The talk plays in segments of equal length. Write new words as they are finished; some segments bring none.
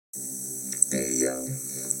yo,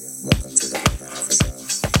 welcome to the Robot Alpha Show.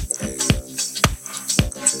 Hey yo,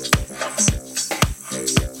 welcome to the Robot Alpha Show. Hey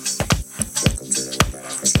yo, welcome to the Robot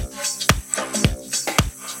Alpha Show. Hey yo,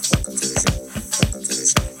 welcome to the show. Welcome to the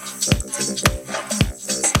show. Welcome to the Robot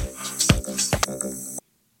Alpha Show. Welcome.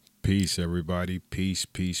 Peace, everybody. Peace,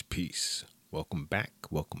 peace, peace. Welcome back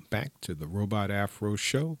to the Robot Afro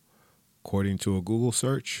Show. According to a Google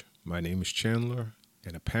search, my name is Chandler,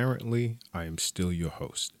 and apparently I am still your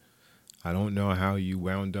host. I don't know how you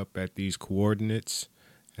wound up at these coordinates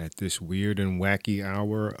at this weird and wacky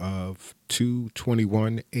hour of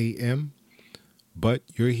 2:21 a.m., but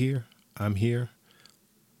you're here. I'm here.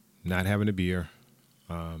 Not having a beer.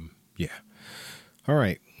 Yeah. All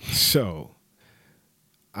right. So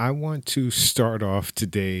I want to start off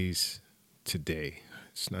today. It's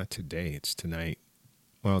not today, it's tonight.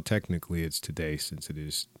 Well, technically it's today since it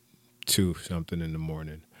is 2 something in the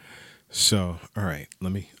morning. So, all right,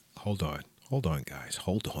 let me, hold on, guys,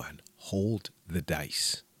 hold the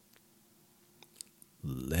dice.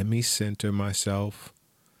 Let me center myself.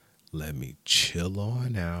 Let me chill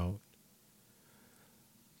on out.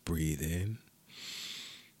 Breathe in.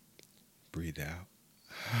 Breathe out.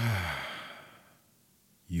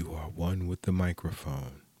 You are one with the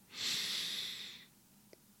microphone.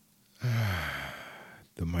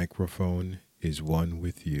 The microphone is one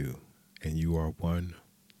with you, and you are one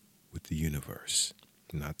with the universe,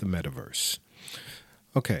 not the metaverse.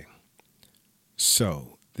 Okay,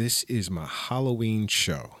 so this is my Halloween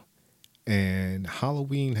show, and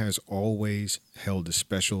Halloween has always held a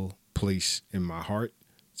special place in my heart.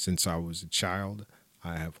 Since I was a child,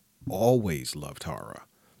 I have always loved horror.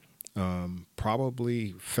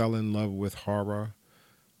 Probably fell in love with horror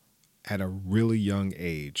at a really young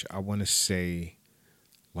age. I want to say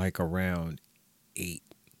like around 8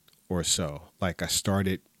 or so. Like I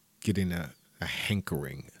started getting a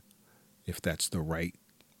hankering, if that's the right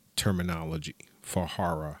terminology, for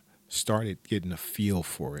horror. Started getting a feel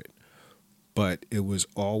for it. But it was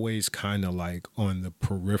always kind of like on the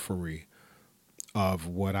periphery of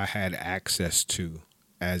what I had access to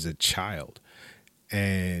as a child.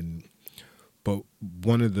 But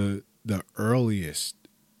one of the earliest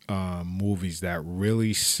movies that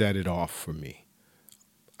really set it off for me,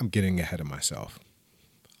 I'm getting ahead of myself.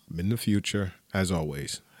 I'm in the future, as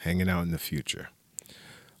always, hanging out in the future.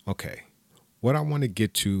 Okay, what I want to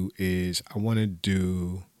get to is I want to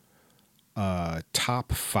do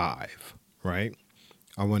top 5, right?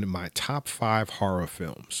 I wanted my top 5 horror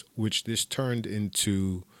films, which this turned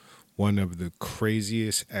into one of the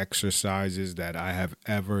craziest exercises that I have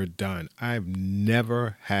ever done. I've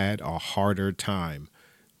never had a harder time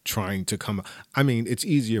trying to come. I mean, it's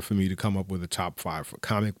easier for me to come up with a top 5 for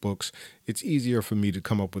comic books. It's easier for me to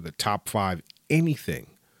come up with a top 5 anything.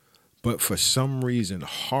 But for some reason,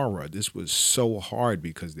 horror, this was so hard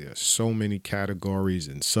because there are so many categories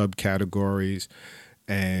and subcategories.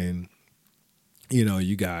 And, you know,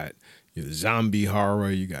 you got your zombie horror,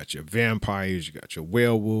 you got your vampires, you got your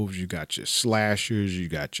werewolves, you got your slashers, you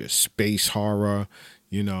got your space horror.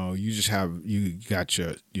 You know, you got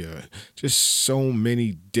your just so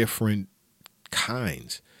many different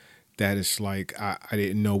kinds that it's like I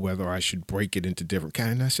didn't know whether I should break it into different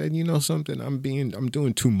kinds. And I said, you know something, I'm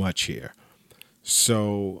doing too much here.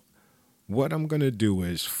 So what I'm gonna do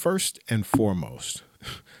is first and foremost,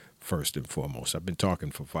 I've been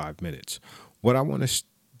talking for 5 minutes. What I want to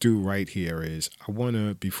do right here is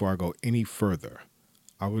before I go any further,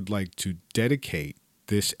 I would like to dedicate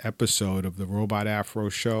this episode of the Robot Afro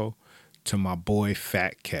Show to my boy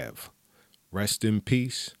Fat Kev. Rest in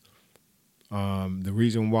peace. The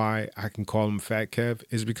reason why I can call him Fat Kev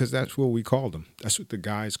is because that's what we called him. That's what the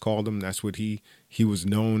guys called him. That's what he was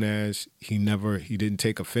known as. He didn't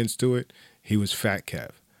take offense to it. He was Fat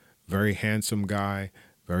Kev. Very handsome guy,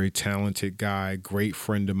 very talented guy, great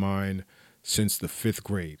friend of mine since the 5th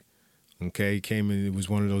grade. Okay, he came in, it was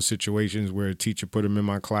one of those situations where a teacher put him in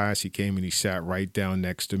my class. He came and he sat right down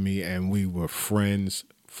next to me, and we were friends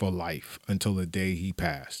for life until the day he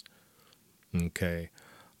passed. Okay.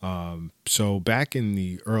 So back in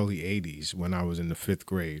the early 80s, when I was in the 5th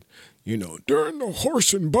grade, you know, during the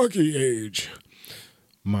horse and buggy age,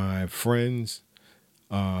 my friends,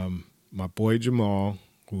 my boy Jamal,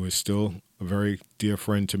 who is still a very dear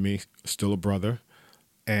friend to me, still a brother,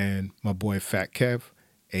 and my boy Fat Kev,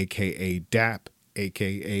 a.k.a. Dap,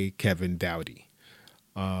 a.k.a. Kevin Dowdy,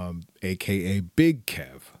 a.k.a. Big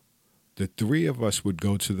Kev. The 3 of us would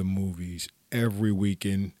go to the movies every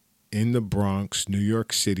weekend in the Bronx, New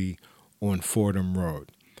York City, on Fordham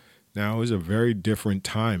Road. Now, it was a very different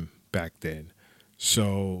time back then.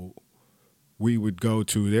 So we would go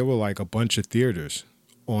to, there were like a bunch of theaters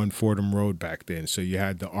on Fordham Road back then. So you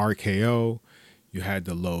had the RKO, you had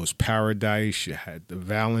the Lowe's Paradise, you had the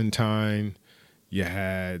Valentine, you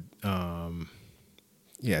had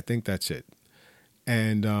yeah, I think that's it.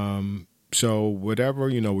 And so whatever,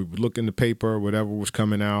 we would look in the paper, whatever was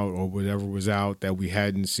coming out or whatever was out that we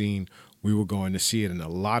hadn't seen, we were going to see it. And a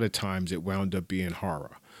lot of times it wound up being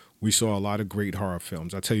horror. We saw a lot of great horror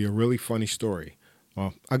films. I'll tell you a really funny story.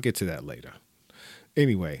 Well, I'll get to that later.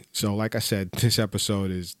 Anyway, so like I said, this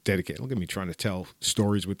episode is dedicated. Look at me trying to tell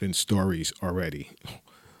stories within stories already.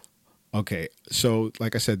 Okay, so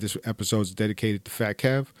like I said, this episode is dedicated to Fat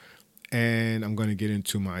Kev, and I'm going to get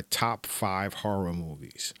into my top 5 horror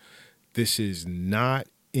movies. This is not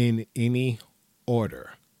in any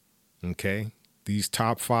order, okay? These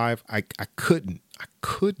top 5, I could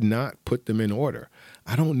not put them in order.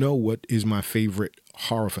 I don't know what is my favorite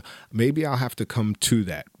horror film. Maybe I'll have to come to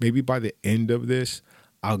that. Maybe by the end of this,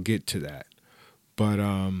 I'll get to that. But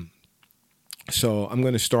so I'm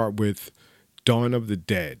going to start with Dawn of the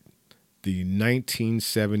Dead, the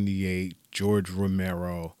 1978 George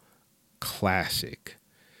Romero classic.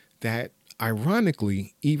 That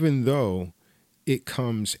ironically, even though it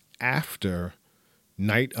comes after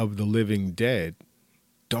Night of the Living Dead,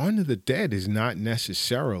 Dawn of the Dead is not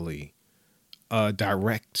necessarily a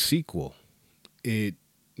direct sequel. It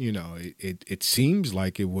seems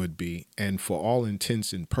like it would be, and for all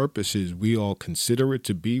intents and purposes, we all consider it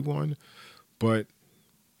to be one, but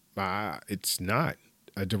it's not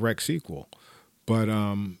a direct sequel. But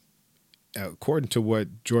according to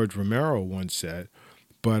what George Romero once said,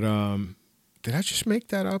 but did I just make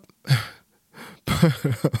that up?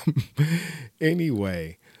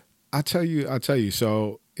 Anyway, I'll tell you.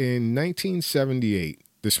 So in 1978,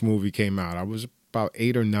 this movie came out. I was about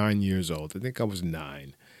 8 or 9 years old. I think I was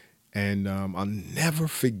 9. And I'll never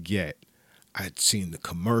forget, I'd seen the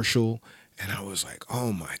commercial and I was like,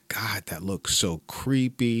 oh my God, that looks so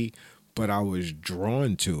creepy. But I was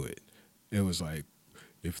drawn to it. It was like,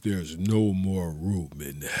 if there's no more room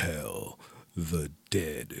in hell, the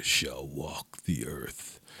dead shall walk the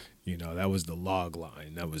earth. That was the log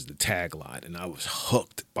line. That was the tagline. And I was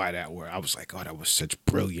hooked by that word. I was like, oh, that was such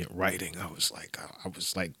brilliant writing. I was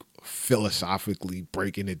like philosophically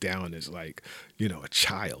breaking it down as like, a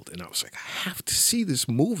child. And I was like, I have to see this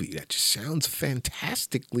movie. That just sounds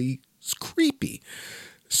fantastically creepy.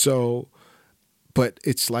 So, but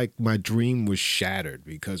it's like my dream was shattered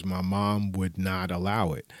because my mom would not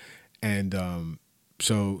allow it. And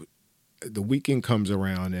so the weekend comes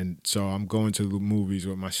around, and so I'm going to the movies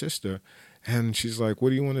with my sister, and she's like, what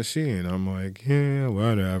do you want to see? And I'm like, yeah,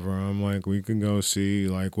 whatever. I'm like, we can go see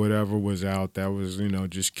like whatever was out that was,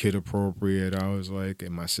 just kid appropriate. I was like,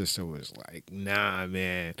 and my sister was like, nah,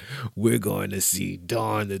 man, we're going to see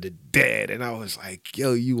Dawn of the Dead. And I was like,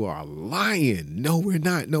 yo, you are lying. No, we're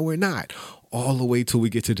not. No, we're not. All the way till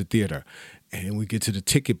we get to the theater, and we get to the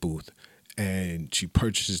ticket booth, and she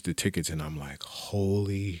purchases the tickets, and I'm like,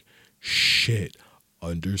 holy shit,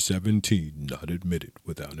 under 17, not admitted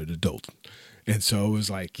without an adult. And so it was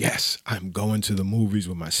like, yes, I'm going to the movies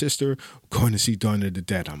with my sister, going to see Dawn of the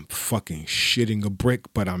Dead. I'm fucking shitting a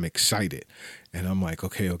brick, but I'm excited. And I'm like,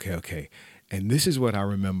 okay. And this is what I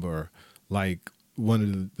remember, like,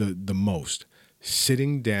 one of the most.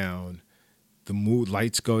 Sitting down, the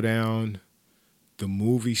lights go down, the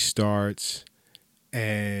movie starts,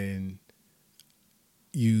 and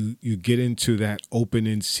you get into that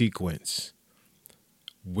opening sequence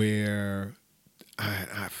where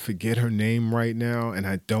I forget her name right now, and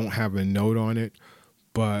I don't have a note on it,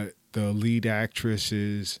 but the lead actress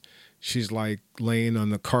she's like laying on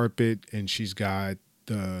the carpet, and she's got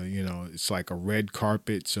it's like a red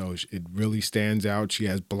carpet, so it really stands out. She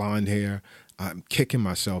has blonde hair. I'm kicking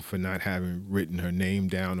myself for not having written her name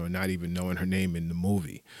down or not even knowing her name in the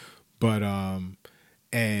movie. But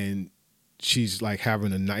and she's like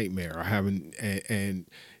having a nightmare or and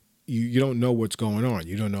you don't know what's going on.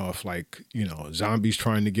 You don't know if like, zombies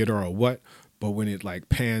trying to get her or what, but when it like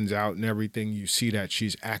pans out and everything, you see that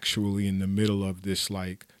she's actually in the middle of this,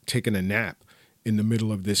 like taking a nap in the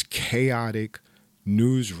middle of this chaotic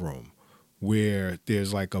newsroom where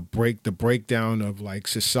there's like the breakdown of like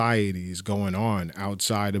societies going on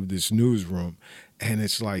outside of this newsroom. And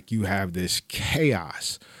it's like you have this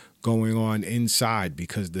chaos going on inside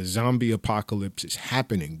because the zombie apocalypse is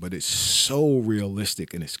happening, but it's so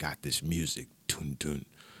realistic, and it's got this music, dun dun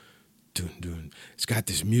dun, dun. It's got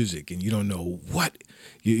this music, and you don't know what.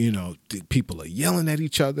 You know, people are yelling at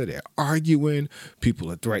each other. They're arguing.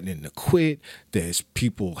 People are threatening to quit. There's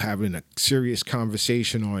people having a serious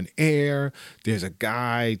conversation on air. There's a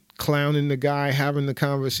guy clowning the guy having the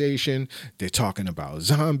conversation. They're talking about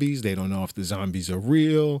zombies. They don't know if the zombies are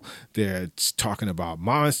real. They're talking about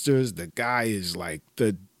monsters. The guy is like,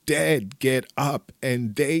 the dead get up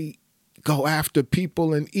and they go after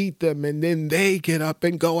people and eat them, and then they get up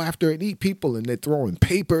and go after and eat people, and they're throwing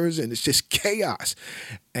papers, and it's just chaos.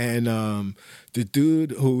 And the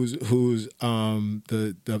dude who's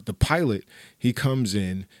the pilot, he comes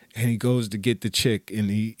in and he goes to get the chick,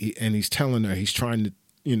 and he's telling her, he's trying to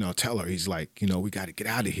tell her, he's like, we got to get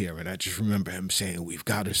out of here. And I just remember him saying, we've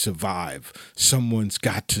got to survive. Someone's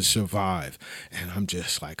got to survive. And I'm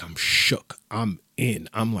just like, I'm shook. I'm in.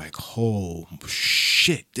 I'm like, oh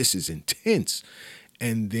shit, this is intense.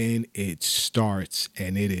 And then it starts,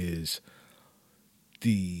 and it is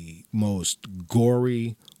the most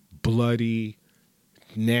gory, bloody,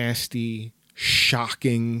 nasty,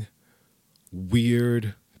 shocking,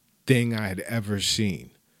 weird thing I had ever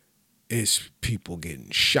seen. It's people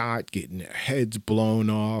getting shot, getting their heads blown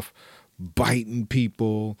off, biting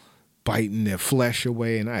people, biting their flesh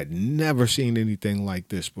away. And I had never seen anything like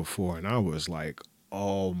this before. And I was like,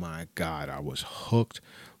 oh my God, I was hooked.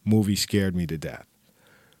 Movie scared me to death.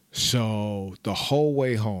 So the whole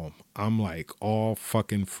way home, I'm like all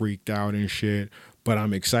fucking freaked out and shit, but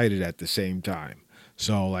I'm excited at the same time.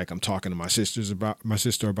 So like I'm talking to my sister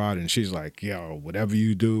about it, and she's like, yo, whatever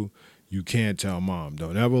you do, you can't tell mom.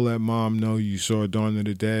 Don't ever let mom know you saw Dawn of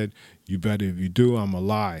the Dead. You better, if you do, I'm a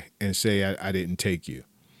lie and say I didn't take you.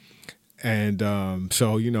 And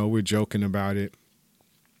so, we're joking about it.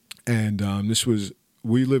 And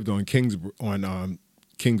we lived on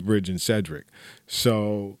Kingsbridge in Cedric.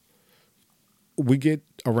 So we get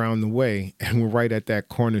around the way, and we're right at that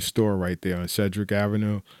corner store right there on Cedric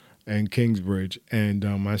Avenue and Kingsbridge. And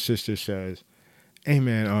my sister says, hey,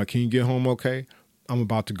 man, can you get home okay? I'm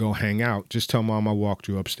about to go hang out. Just tell mom I walked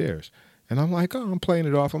you upstairs. And I'm like, oh, I'm playing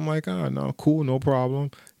it off. I'm like, oh, no, cool, no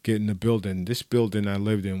problem. Get in the building. This building I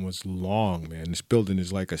lived in was long, man. This building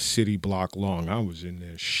is like a city block long. I was in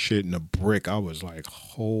there shitting a brick. I was like,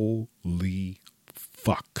 holy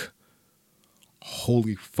fuck.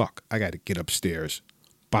 Holy fuck. I got to get upstairs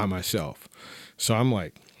by myself. So I'm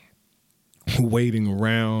like waiting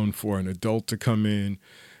around for an adult to come in.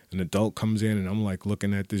 An adult comes in, and I'm like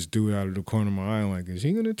looking at this dude out of the corner of my eye like, is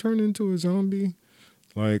he going to turn into a zombie?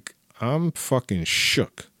 Like, I'm fucking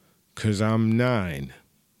shook because I'm 9,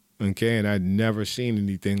 okay? And I'd never seen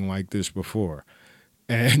anything like this before.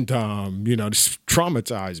 And, this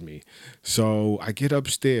traumatized me. So I get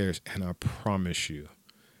upstairs, and I promise you,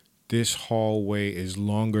 this hallway is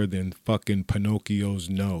longer than fucking Pinocchio's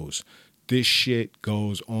nose. This shit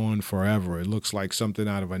goes on forever. It looks like something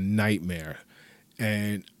out of a nightmare.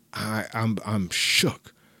 And I'm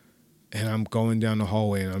shook, and I'm going down the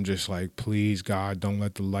hallway, and I'm just like, please, God, don't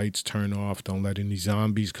let the lights turn off. Don't let any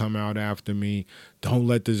zombies come out after me. Don't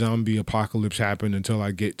let the zombie apocalypse happen until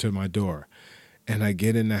I get to my door. And I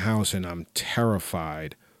get in the house, and I'm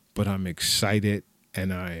terrified, but I'm excited,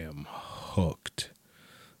 and I am hooked.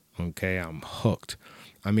 Okay, I'm hooked.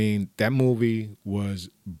 I mean, that movie was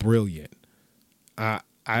brilliant.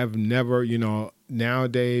 I've never,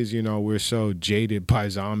 nowadays, we're so jaded by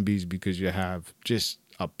zombies because you have just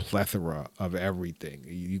a plethora of everything.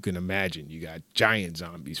 You can imagine. You got giant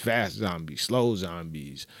zombies, fast zombies, slow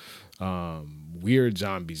zombies, weird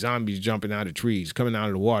zombies, zombies jumping out of trees, coming out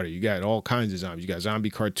of the water. You got all kinds of zombies. You got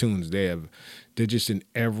zombie cartoons. They're just in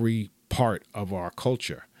every part of our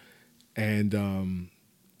culture. And,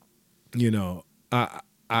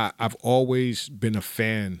 I've always been a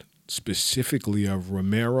fan specifically of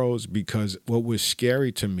Romero's, because what was scary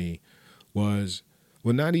to me was,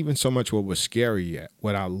 well, not even so much what was scary yet.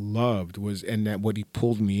 What I loved was, and that what he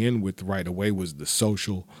pulled me in with right away was the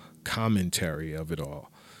social commentary of it all.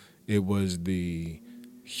 It was the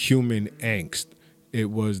human angst. It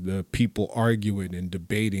was the people arguing and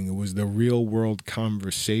debating. It was the real world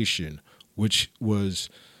conversation, which was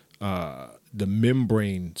the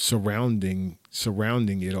membrane surrounding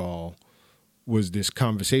it all was this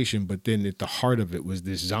conversation, but then at the heart of it was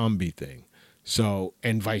this zombie thing. So,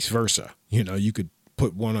 and vice versa, you could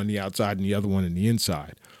put one on the outside and the other one in the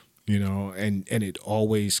inside, and it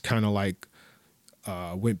always kind of like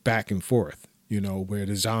went back and forth, where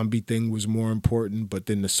the zombie thing was more important, but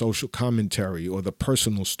then the social commentary or the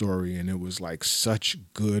personal story. And it was like such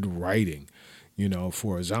good writing,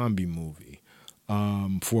 for a zombie movie.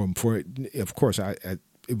 Of course,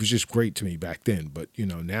 it was just great to me back then. But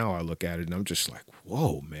now I look at it and I'm just like,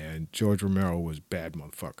 whoa, man, George Romero was bad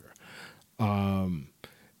motherfucker.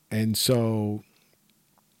 And so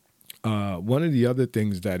one of the other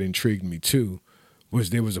things that intrigued me too was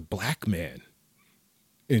there was a black man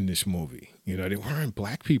in this movie. There weren't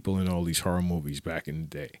black people in all these horror movies back in the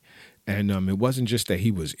day. And it wasn't just that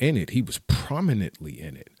he was in it, he was prominently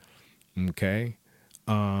in it. Okay.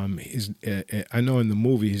 I know in the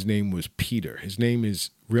movie his name was Peter. His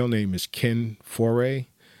real name is Ken Foree.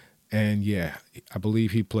 And yeah, I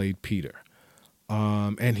believe he played Peter.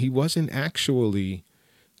 And he wasn't actually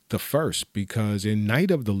the first, because in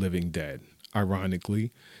Night of the Living Dead,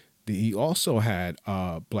 ironically, he also had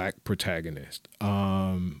a black protagonist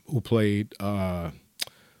who played,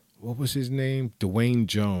 what was his name? Dwayne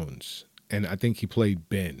Jones. And I think he played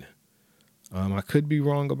Ben. I could be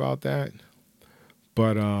wrong about that.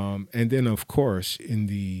 But, and then of course, in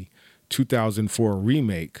the 2004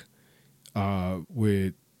 remake,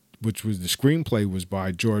 which was the screenplay was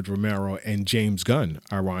by George Romero and James Gunn,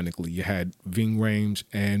 ironically. You had Ving Rhames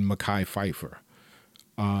and Mekhi Phifer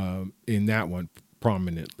in that one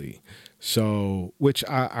prominently. So, which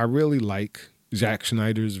I really like Zack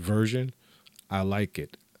Snyder's version. I like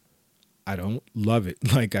it. I don't love it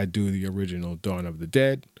like I do the original Dawn of the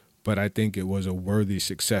Dead, but I think it was a worthy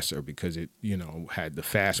successor because it, had the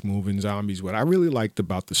fast-moving zombies. What I really liked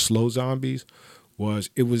about the slow zombies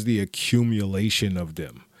was it was the accumulation of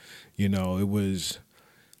them. It was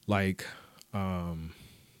like kind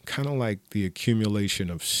of like the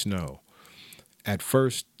accumulation of snow. At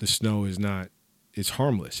first, the snow it's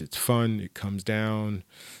harmless. It's fun. It comes down.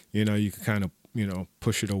 You can kind of,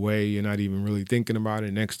 push it away. You're not even really thinking about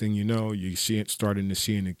it. Next thing you know, you see it starting to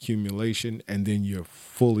see an accumulation, and then you're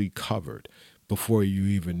fully covered. Before you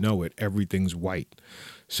even know it, everything's white.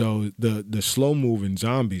 So the slow-moving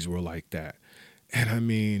zombies were like that. And I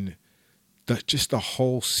mean, just the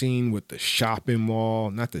whole scene with the shopping mall,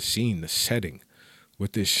 not the scene, the setting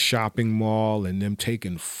with this shopping mall and them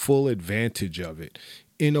taking full advantage of it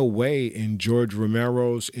in a way in George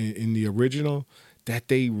Romero's, in the original, that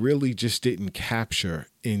they really just didn't capture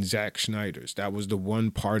in Zack Snyder's. That was the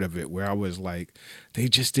one part of it where I was like, they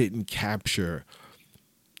just didn't capture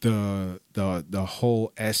the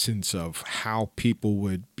whole essence of how people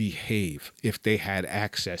would behave if they had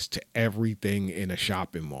access to everything in a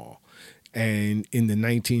shopping mall. And in the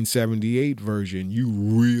 1978 version, you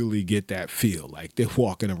really get that feel. Like they're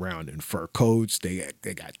walking around in fur coats. They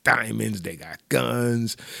got diamonds. They got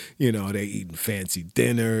guns. They eating fancy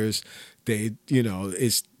dinners.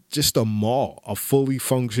 It's just a mall, a fully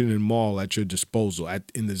functioning mall at your disposal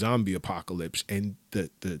in the zombie apocalypse. And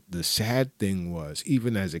the sad thing was,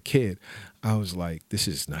 even as a kid, I was like, this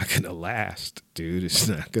is not going to last, dude. It's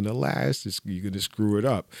not going to last. You're going to screw it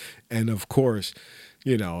up. And of course,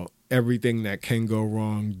 everything that can go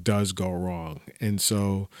wrong does go wrong. And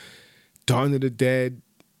so Dawn of the Dead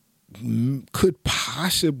could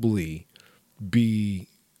possibly be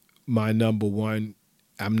my number one.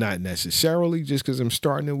 I'm not necessarily just because I'm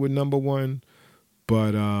starting it with number one,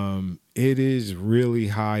 but it is really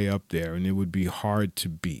high up there and it would be hard to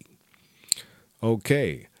beat.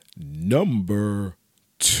 Okay, number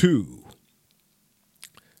 2,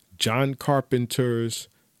 John Carpenter's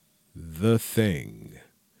The Thing.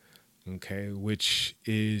 Okay, which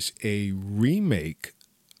is a remake,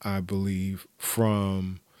 I believe,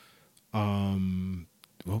 from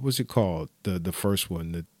what was it called? The first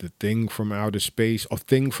one, the Thing from Outer Space, or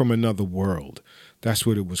Thing from Another World. That's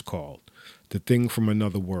what it was called. The Thing from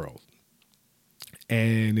Another World.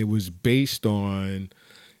 And it was based on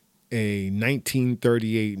a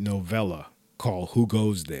 1938 novella called Who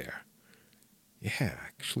Goes There? Yeah, I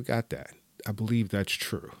actually got that. I believe that's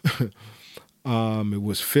true. It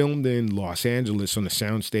was filmed in Los Angeles on a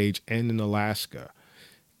soundstage and in Alaska.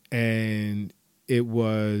 And it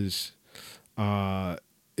was, the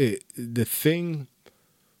Thing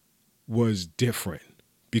was different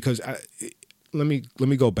because let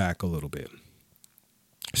me go back a little bit.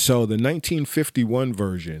 So the 1951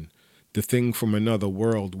 version, The Thing from Another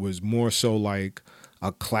World, was more so like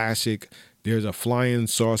a classic. There's a flying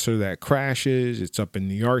saucer that crashes. It's up in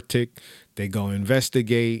the Arctic. They go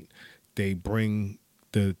investigate. They bring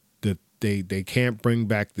they can't bring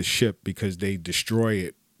back the ship because they destroy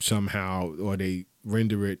it somehow, or they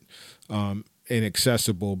render it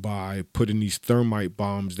inaccessible by putting these thermite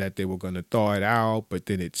bombs that they were going to thaw it out, but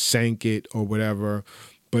then it sank it or whatever.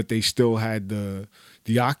 But they still had the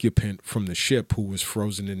occupant from the ship who was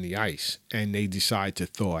frozen in the ice, and they decide to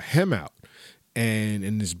thaw him out and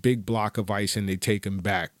in this big block of ice, and they take him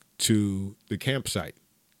back to the campsite.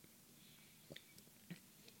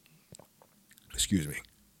 Excuse me.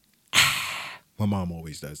 My mom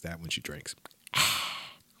always does that when she drinks.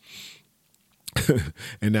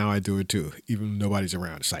 And now I do it too, even when nobody's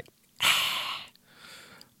around. It's like,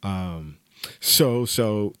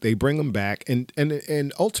 so they bring him back,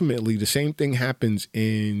 and ultimately the same thing happens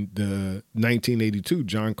in the 1982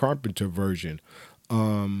 John Carpenter version,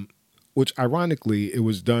 which ironically it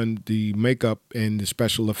was done, the makeup and the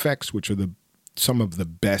special effects, which are some of the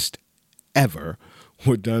best ever,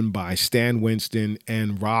 were done by Stan Winston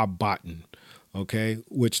and Rob Bottin, okay,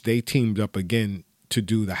 which they teamed up again to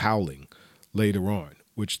do The Howling later on,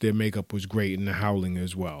 which their makeup was great in The Howling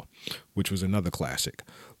as well, which was another classic.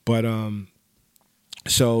 But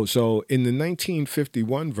so in the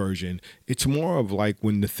 1951 version, it's more of like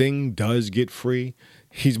when the Thing does get free,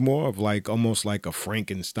 he's more of like almost like a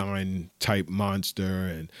Frankenstein type monster,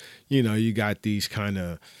 and you got these kind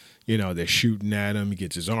of, they're shooting at him, he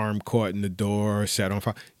gets his arm caught in the door, set on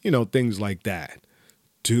fire, things like that.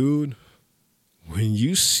 Dude, when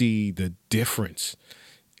you see the difference,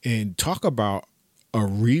 and talk about a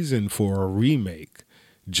reason for a remake,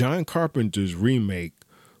 John Carpenter's remake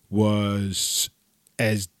was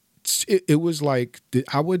it was like,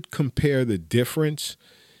 I would compare the difference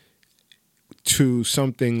to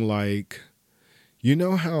something like,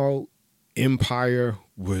 how Empire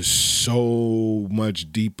was so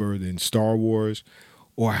much deeper than Star Wars,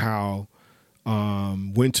 or how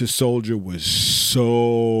Winter Soldier was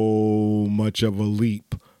so much of a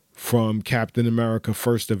leap from Captain America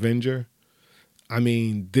First Avenger. I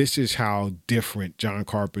mean, this is how different John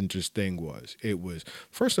Carpenter's Thing was. It was,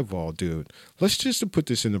 first of all, dude, let's just to put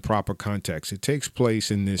this in the proper context. It takes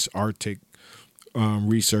place in this Arctic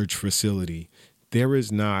research facility. There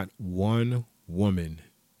is not one woman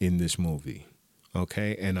in this movie,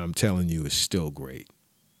 okay? And I'm telling you, it's still great.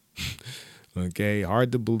 Okay?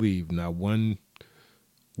 Hard to believe. Not one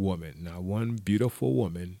woman, not one beautiful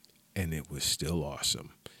woman, and it was still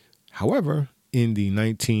awesome. However, in the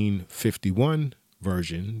 1951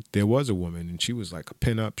 version, there was a woman, and she was like a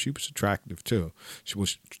pinup. She was attractive too. She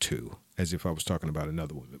was too, as if I was talking about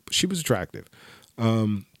another woman, but she was attractive.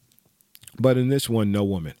 But in this one, no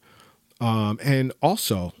woman. And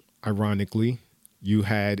also, ironically, you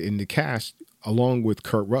had in the cast, along with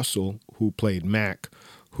Kurt Russell, who played Mac,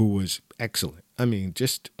 who was excellent. I mean,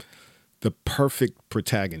 just the perfect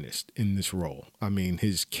protagonist in this role. I mean,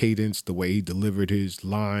 his cadence, the way he delivered his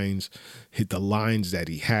lines, the lines that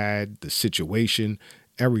he had, the situation,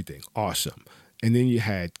 everything, awesome. And then you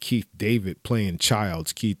had Keith David playing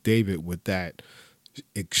Childs. Keith David with that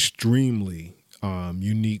extremely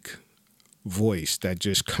unique voice that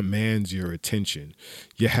just commands your attention.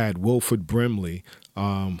 You had Wilford Brimley,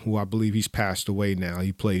 who I believe he's passed away now.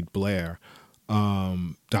 He played Blair.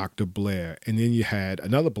 Dr. Blair. And then you had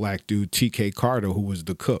another black dude, T.K. Carter, who was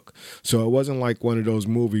the cook. So it wasn't like one of those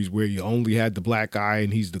movies where you only had the black guy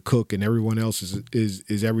and he's the cook and everyone else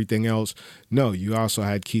is everything else. No, you also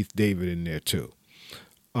had Keith David in there too.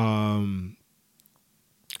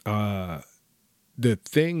 The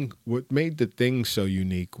Thing, what made The Thing so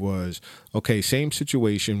unique was, okay, same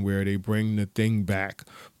situation where they bring the Thing back,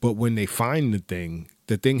 but when they find the Thing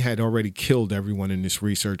had already killed everyone in this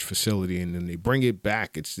research facility, and then they bring it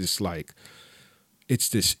back. It's this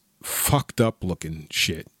fucked up looking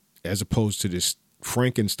shit, as opposed to this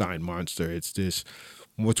Frankenstein monster. It's this,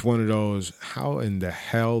 what's one of those, how in the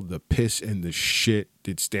hell the piss and the shit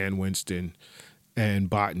did Stan Winston and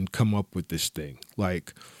Bottin come up with this thing?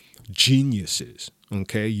 Like, geniuses,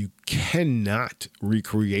 okay? You cannot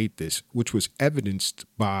recreate this, which was evidenced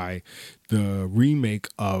by the remake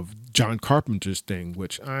of John Carpenter's Thing,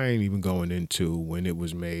 which I ain't even going into when it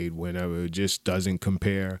was made, whenever. It just doesn't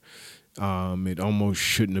compare. It almost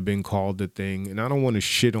shouldn't have been called The Thing, and I don't want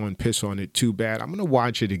to piss on it too bad. I'm going to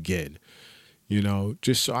watch it again,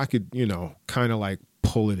 just so I could, kind of like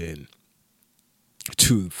pull it in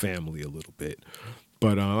to the family a little bit.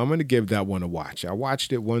 But I'm going to give that one a watch. I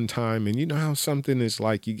watched it one time, and you know how something is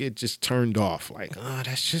like, you get just turned off. Like,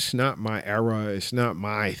 that's just not my era. It's not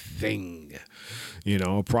my thing.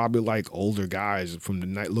 Probably like older guys from the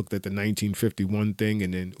night looked at the 1951 Thing,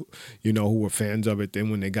 and then, who were fans of it. Then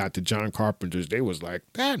when they got to John Carpenter's, they was like,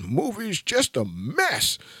 that movie's just a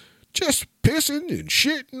mess. Just pissing and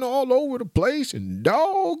shitting all over the place and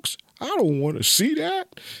dogs. I don't want to see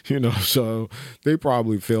that. So they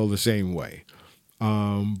probably feel the same way.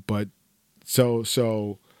 But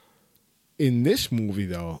so in this movie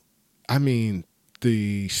though, I mean,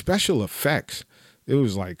 the special effects, it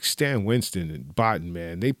was like Stan Winston and Bottin,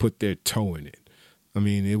 man, they put their toe in it. I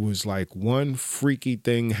mean, it was like one freaky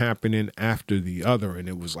thing happening after the other, and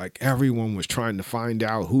it was like everyone was trying to find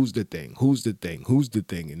out who's the thing.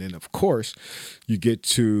 And then of course you get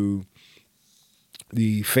to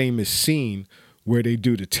the famous scene where they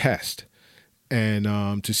do the test and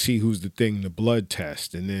to see who's the thing, the blood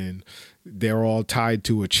test. And then they're all tied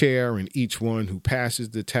to a chair, and each one who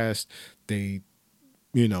passes the test, they,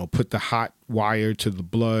 put the hot wire to the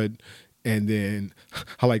blood. And then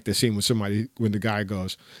I like the scene when the guy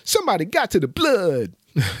goes, "Somebody got to the blood."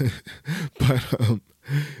 But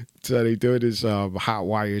so they do this hot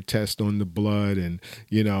wire test on the blood, and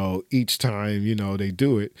each time they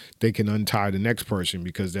do it, they can untie the next person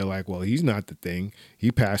because they're like, well, he's not the thing,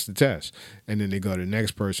 he passed the test. And then they go to the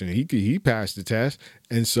next person, and he passed the test,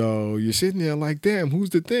 and so you're sitting there like, damn, who's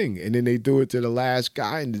the thing? And then they do it to the last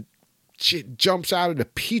guy, and the shit jumps out of the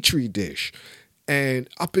petri dish and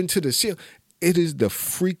up into the ceiling. It is the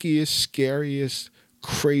freakiest, scariest,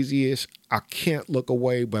 craziest, I can't look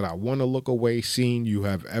away, but I want to look away scene you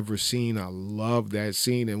have ever seen. I love that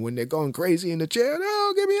scene. And when they're going crazy in the chair,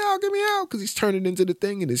 "No, get me out," because he's turning into the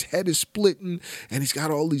thing and his head is splitting and he's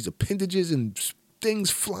got all these appendages and things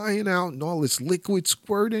flying out and all this liquid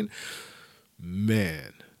squirting.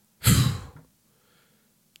 Man,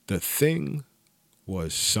 the Thing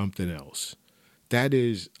was something else. That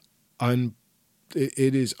is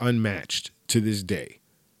it is unmatched to this day.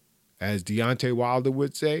 As Deontay Wilder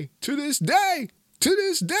would say, to this day,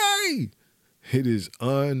 it is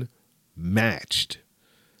unmatched.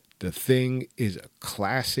 The Thing is a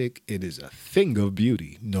classic. It is a thing of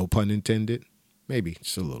beauty. No pun intended. Maybe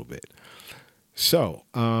just a little bit. So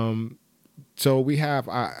we have,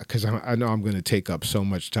 because I know I'm going to take up so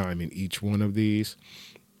much time in each one of these.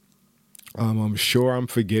 I'm sure I'm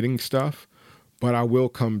forgetting stuff, but I will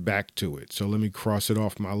come back to it. So let me cross it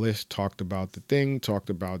off my list. Talked about The Thing, talked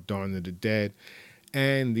about Dawn of the Dead.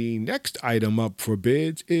 And the next item up for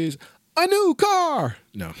bids is a new car.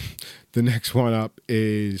 No, the next one up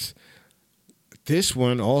is this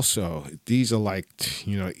one also. These are like,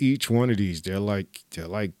 each one of these, they're like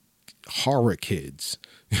horror kids.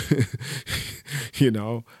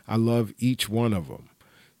 I love each one of them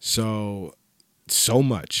so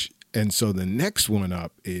much. And so the next one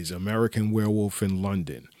up is American Werewolf in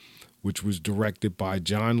London, which was directed by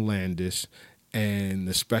John Landis, and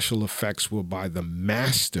the special effects were by the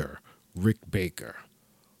master, Rick Baker.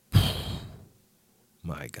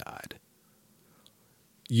 My God.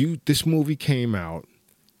 This movie came out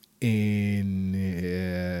in,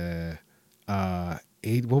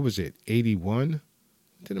 what was it, 81? When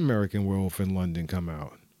did American Werewolf in London come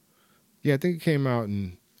out? Yeah, I think it came out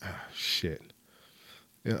in, shit.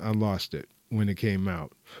 I lost it when it came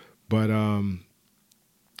out. But,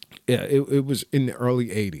 it was in the early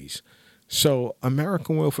 80s. So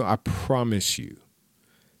American Werewolf, I promise you,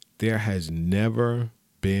 there has never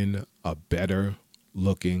been a better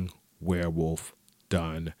looking werewolf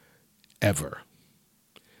done ever.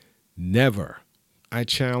 Never. I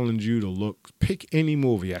challenge you to pick any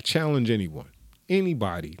movie. I challenge anyone,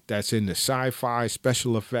 anybody that's in the sci-fi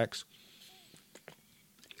special effects.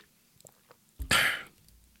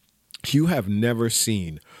 You have never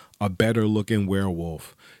seen a better looking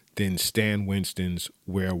werewolf than Stan Winston's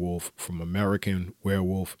werewolf from American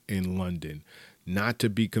Werewolf in London. Not to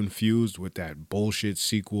be confused with that bullshit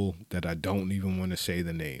sequel that I don't even want to say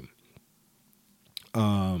the name.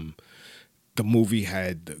 The movie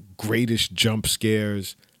had the greatest jump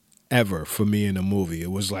scares ever for me in a movie.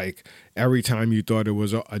 It was like every time you thought it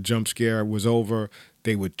was a jump scare was over,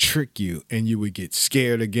 they would trick you and you would get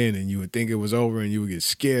scared again, and you would think it was over and you would get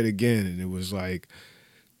scared again. And it was like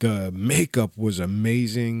the makeup was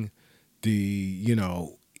amazing.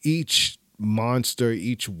 Each monster,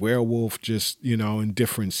 each werewolf just, in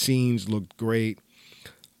different scenes looked great.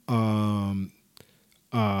 The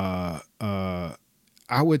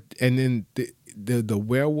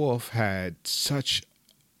werewolf had such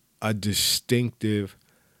a distinctive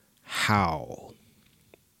howl.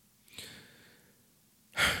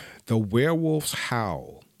 The werewolf's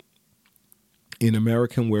howl in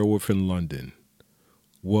American Werewolf in London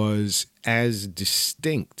was as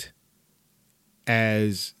distinct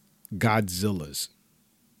as Godzilla's.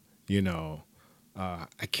 I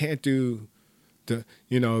can't do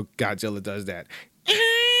Godzilla does that.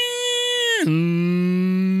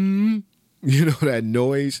 That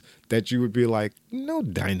noise that you would be like, no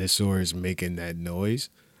dinosaur is making that noise.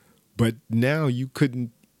 But now you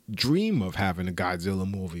couldn't dream of having a Godzilla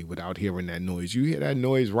movie without hearing that noise. You hear that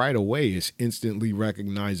noise right away. It's instantly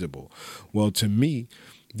recognizable. Well, to me,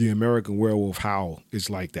 the American Werewolf howl is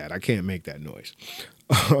like that. I can't make that noise.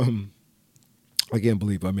 I can't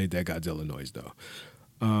believe I made that Godzilla noise, though.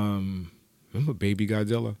 Remember Baby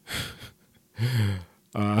Godzilla?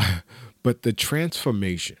 But the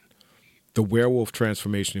transformation, the werewolf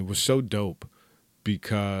transformation, it was so dope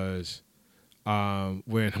because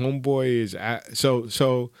When homeboy is at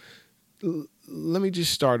let me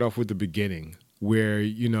just start off with the beginning where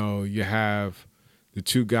you have the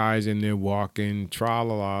two guys in there walking tra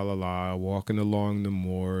la la la la walking along the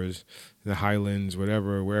moors, the highlands,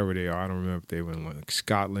 wherever they are. I don't remember if they were in like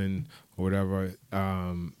Scotland or whatever.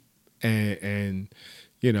 And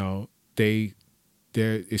they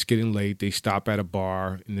it's getting late. They stop at a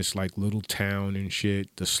bar in this like little town and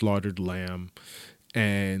shit, the Slaughtered Lamb,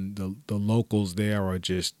 and the locals there are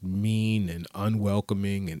just mean and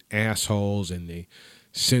unwelcoming and assholes, and they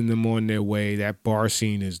send them on their way. That bar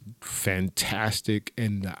scene is fantastic,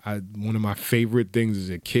 and one of my favorite things as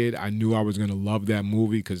a kid, I knew I was gonna love that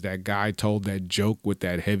movie because that guy told that joke with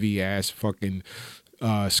that heavy ass fucking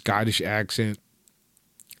Scottish accent.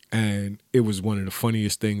 And it was one of the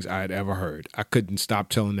funniest things I had ever heard. I couldn't stop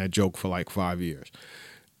telling that joke for like 5 years.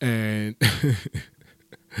 And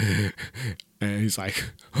and he's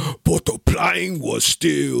like, but the plane was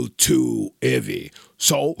still too heavy.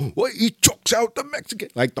 So he chokes out the Mexican.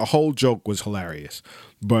 Like the whole joke was hilarious.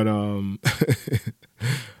 But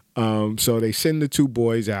so they send the two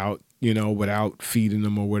boys out, without feeding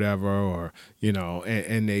them or whatever, or,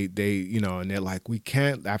 and they and they're like, we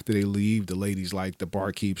can't, after they leave, the lady's like, the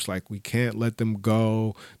barkeep's like, we can't let them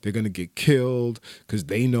go. They're going to get killed because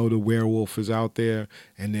they know the werewolf is out there.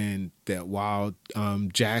 And then that while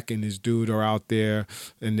Jack and his dude are out there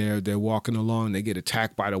and they're walking along, they get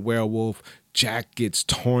attacked by the werewolf. Jack gets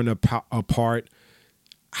torn apart.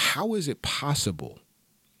 How is it possible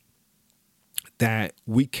that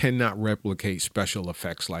we cannot replicate special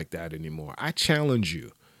effects like that anymore? I challenge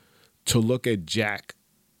you to look at Jack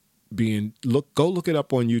go look it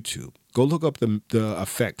up on YouTube. Go look up the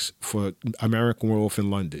effects for American Werewolf in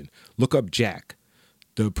London. Look up Jack.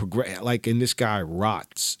 And this guy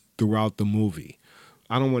rots throughout the movie.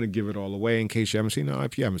 I don't want to give it all away in case you haven't seen it.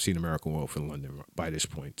 If you haven't seen American Werewolf in London by this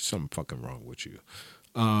point, something fucking wrong with you.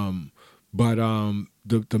 But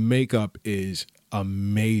the makeup is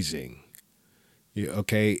amazing. Yeah,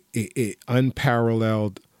 okay, it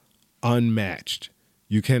unparalleled, unmatched.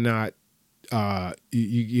 You cannot,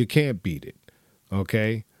 you can't beat it.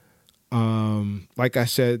 Okay, like I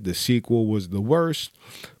said, the sequel was the worst,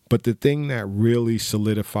 but the thing that really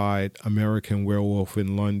solidified American Werewolf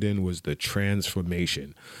in London was the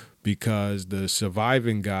transformation, because the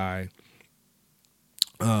surviving guy,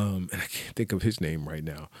 and I can't think of his name right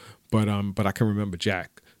now, but I can remember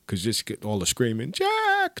Jack, because just get all the screaming,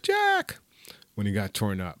 Jack, when he got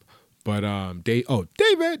torn up. But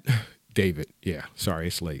David, yeah, sorry,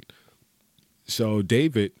 it's late. So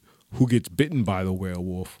David, who gets bitten by the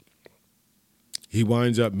werewolf, he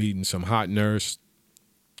winds up meeting some hot nurse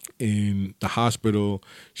in the hospital.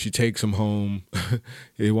 She takes him home.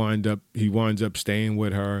 He winds up staying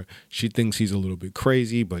with her. She thinks he's a little bit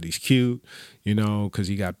crazy, but he's cute, because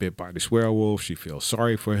he got bit by this werewolf. She feels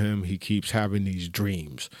sorry for him. He keeps having these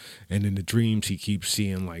dreams, and in the dreams he keeps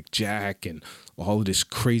seeing like Jack and all of this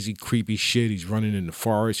crazy creepy shit. He's running in the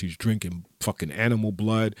forest. He's drinking fucking animal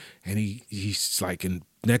blood, and he's like, in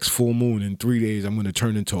next full moon in 3 days I'm going to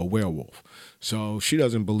turn into a werewolf. So she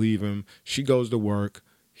doesn't believe him. She goes to work.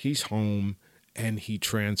 He's home, and he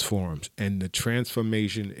transforms. And the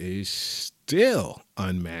transformation is still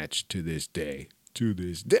unmatched to this day. To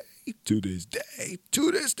this day.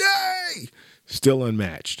 Still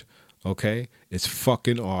unmatched. Okay? It's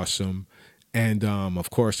fucking awesome. And, of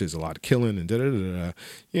course, there's a lot of killing and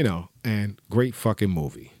and great fucking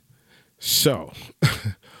movie. So,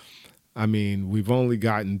 I mean, we've only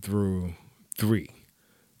gotten through 3.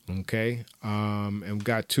 Okay? And we've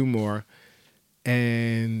got 2 more.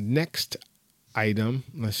 And next item,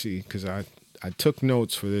 let's see, because I took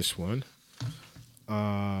notes for this one.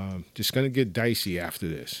 Just going to get dicey after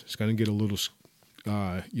this. It's going to get a little,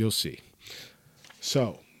 you'll see.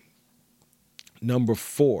 So, number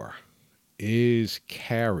 4 is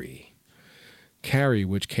Carrie. Carrie,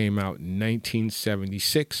 which came out in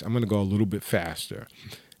 1976. I'm going to go a little bit faster.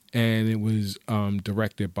 And it was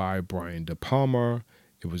directed by Brian De Palma.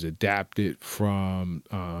 It was adapted from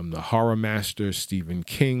the horror master Stephen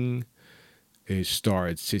King. It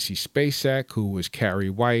starred Sissy Spacek, who was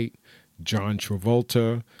Carrie White, John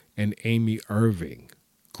Travolta, and Amy Irving.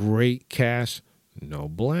 Great cast. No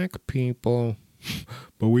black people,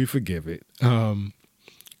 but we forgive it.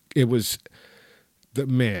 It was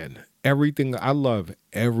everything. I love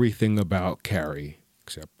everything about Carrie,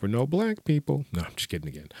 except for no black people. No, I'm just kidding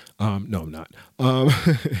again. No, I'm not.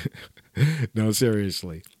 No,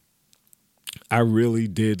 seriously. I really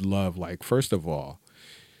did love, first of all,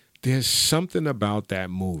 there's something about that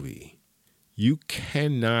movie. You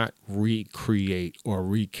cannot recreate or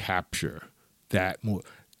recapture that movie.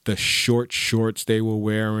 the short shorts they were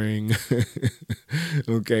wearing.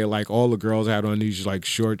 Okay, like all the girls had on these like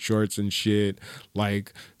short shorts and shit.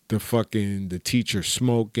 Like the teacher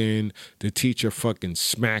smoking, the teacher fucking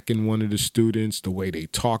smacking one of the students, the way they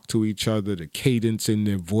talk to each other, the cadence in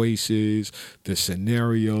their voices, the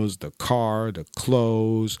scenarios, the car, the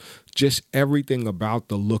clothes, just everything about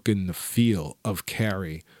the look and the feel of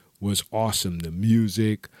Carrie was awesome. The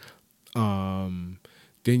music.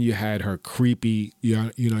 Then you had her creepy, you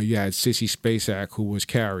had Sissy Spacek, who was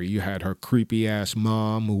Carrie. You had her creepy ass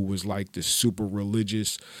mom, who was like this super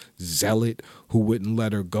religious zealot who wouldn't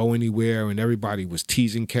let her go anywhere. And everybody was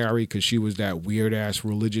teasing Carrie because she was that weird ass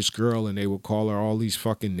religious girl. And they would call her all these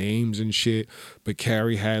fucking names and shit. But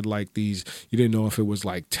Carrie had like these, you didn't know if it was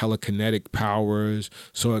like telekinetic powers.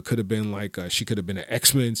 So it could have been like, she could have been an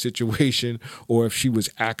X-Men situation, or if she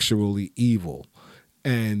was actually evil.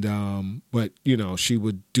 And but she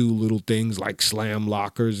would do little things like slam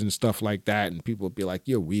lockers and stuff like that, and people would be like,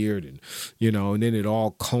 you're weird, and and then it all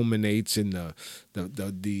culminates in the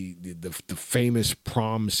famous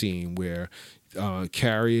prom scene where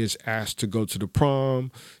Carrie is asked to go to the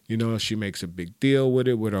prom. She makes a big deal with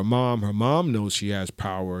it with her mom. Her mom knows she has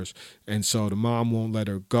powers, and so the mom won't let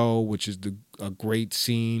her go, which is a great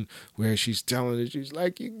scene where she's telling her, she's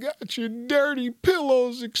like, you got your dirty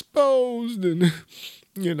pillows exposed, and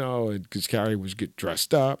because Carrie was get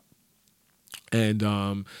dressed up. And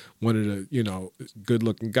one of the,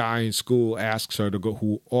 good-looking guy in school asks her to go,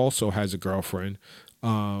 who also has a girlfriend,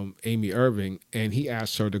 Amy Irving, and he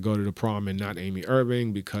asks her to go to the prom and not Amy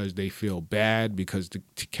Irving because they feel bad because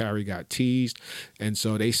Carrie got teased. And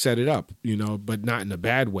so they set it up, but not in a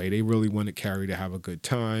bad way. They really wanted Carrie to have a good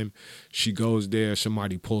time. She goes there.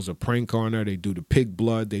 Somebody pulls a prank on her. They do the pig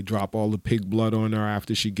blood. They drop all the pig blood on her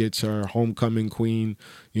after she gets her homecoming queen.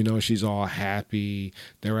 She's all happy.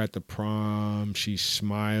 They're at the prom. She's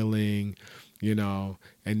smiling. And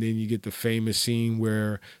then you get the famous scene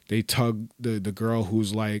where they tug the girl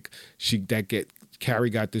who's like,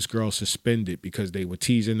 Carrie got this girl suspended because they were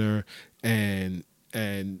teasing her, and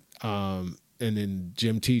then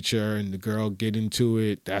gym teacher and the girl get into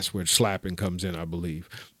it. That's where slapping comes in, I believe.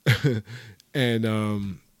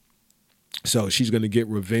 And so she's going to get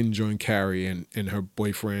revenge on Carrie and her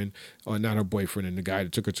boyfriend, or not her boyfriend and the guy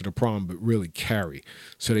that took her to the prom, but really Carrie.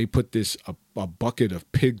 So they put a bucket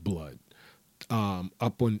of pig blood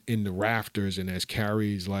up in the rafters, and as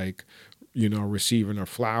Carrie's like, receiving her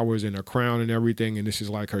flowers and her crown and everything, and this is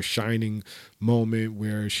like her shining moment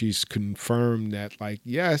where she's confirmed that, like,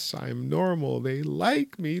 yes, I'm normal. They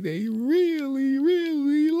like me. They really,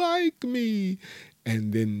 really like me.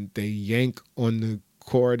 And then they yank on the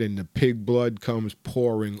cord, and the pig blood comes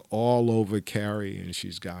pouring all over Carrie, and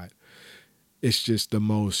it's just the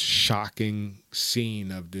most shocking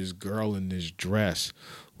scene of this girl in this dress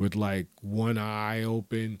with like one eye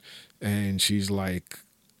open, and she's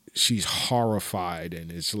horrified,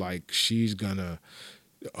 and it's like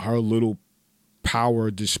her little power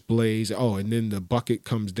displays. Oh, and then the bucket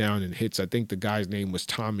comes down and hits, I think the guy's name was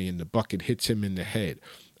Tommy, and the bucket hits him in the head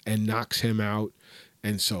and knocks him out.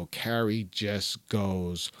 And so Carrie just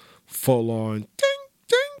goes full on ding,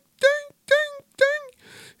 ding, ding, ding, ding,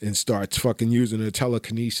 and starts fucking using her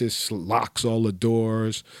telekinesis, locks all the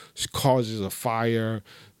doors, causes a fire.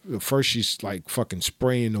 First, she's like fucking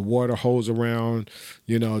spraying the water hose around.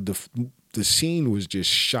 The scene was just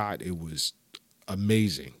shot. It was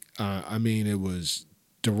amazing. It was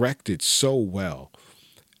directed so well.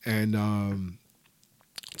 And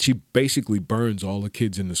she basically burns all the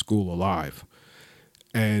kids in the school alive.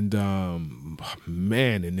 And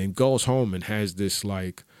man, and then goes home and has this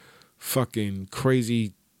like fucking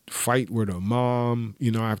crazy fight with her mom,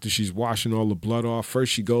 after she's washing all the blood off.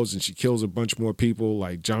 First she goes and she kills a bunch more people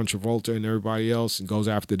like John Travolta and everybody else and goes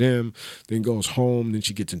after them, then goes home, then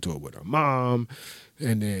she gets into it with her mom.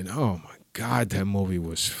 And then, oh my God, that movie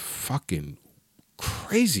was fucking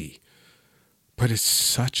crazy. But it's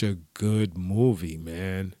such a good movie,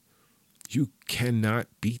 man. You cannot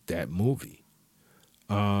beat that movie.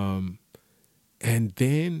 And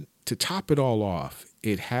then to top it all off,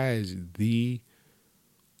 it has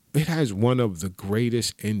one of the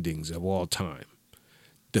greatest endings of all time.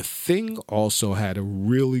 The Thing also had a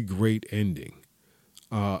really great ending,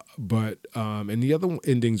 but and the other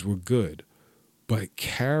endings were good, but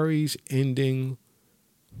Carrie's ending,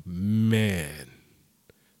 man,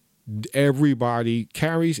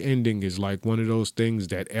 Carrie's ending is like one of those things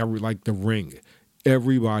that like The Ring,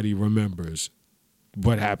 everybody remembers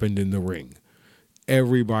what happened in The Ring.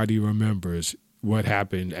 Everybody remembers what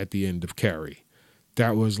happened at the end of Carrie.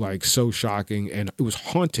 That was like so shocking, and it was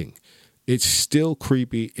haunting. It's still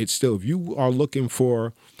creepy. It's still, if you are looking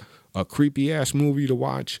for a creepy ass movie to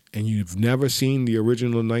watch and you've never seen the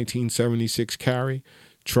original 1976 Carrie,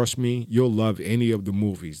 trust me, you'll love any of the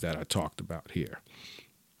movies that I talked about here.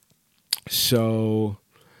 So,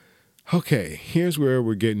 okay, here's where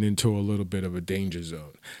we're getting into a little bit of a danger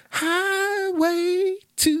zone. Highway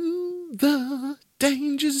to the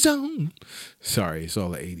danger zone. Sorry, it's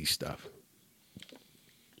all the 80s stuff.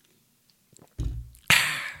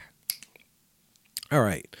 All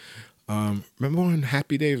right. Remember on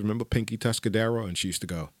Happy Days? Remember Pinky Tuscadero? And she used to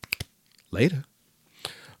go, later.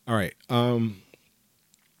 All right.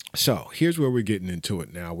 So here's where we're getting into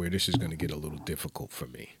it now, where this is going to get a little difficult for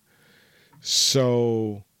me.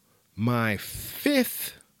 So my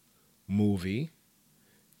fifth movie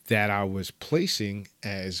that I was placing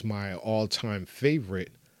as my all-time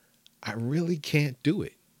favorite, I really can't do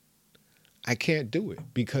it. I can't do it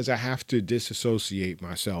because I have to disassociate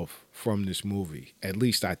myself from this movie. At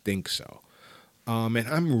least I think so. And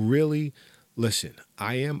I'm really, listen,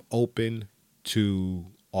 I am open to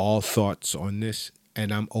all thoughts on this,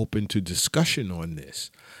 and I'm open to discussion on this.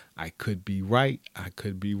 I could be right. I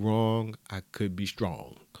could be wrong. I could be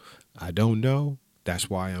strong. I don't know. That's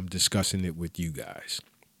why I'm discussing it with you guys.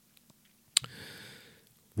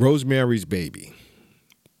 Rosemary's Baby.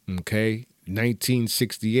 Okay.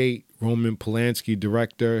 1968, Roman Polanski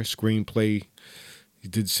director, screenplay. He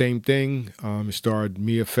did the same thing. It starred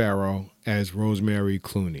Mia Farrow as Rosemary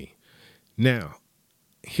Clooney. Now,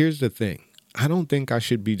 here's the thing. I don't think I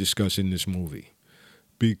should be discussing this movie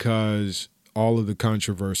because all of the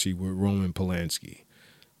controversy with Roman Polanski.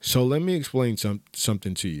 So let me explain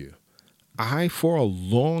something to you. For a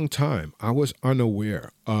long time, I was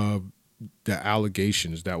unaware of the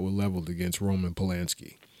allegations that were leveled against Roman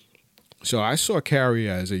Polanski. So I saw Carrie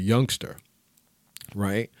as a youngster,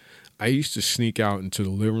 right? I used to sneak out into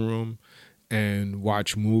the living room and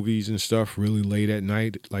watch movies and stuff really late at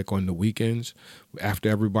night, like on the weekends, after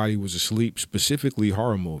everybody was asleep, specifically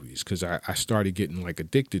horror movies, because I started getting like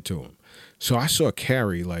addicted to them. So I saw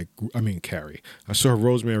I saw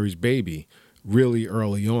Rosemary's Baby really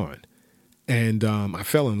early on. And I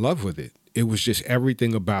fell in love with it. It was just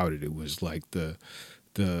everything about it. It was like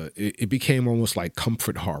it became almost like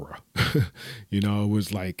comfort horror. It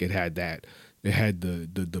was like it had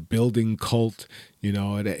the building cult,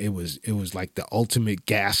 it was like the ultimate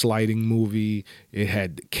gaslighting movie. It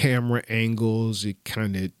had camera angles. It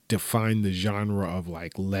kind of defined the genre of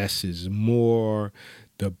like less is more.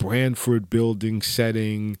 The Branford building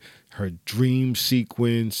setting, her dream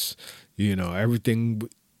sequence, everything,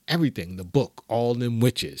 the book, All Them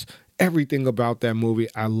Witches, everything about that movie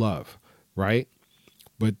I love, right?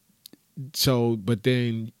 But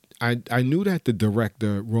then I knew that the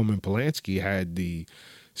director, Roman Polanski, had the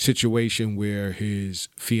situation where his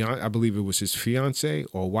I believe it was his fiance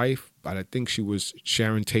or wife, but I think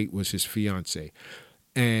Sharon Tate was his fiance.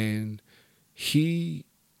 And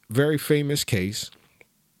very famous case.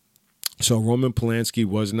 So Roman Polanski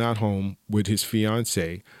was not home with his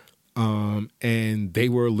fiance, and they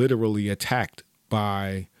were literally attacked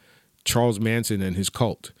by Charles Manson and his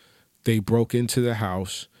cult. They broke into the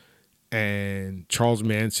house, and Charles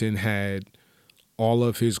Manson had all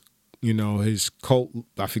of his cult,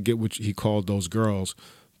 I forget what he called those girls,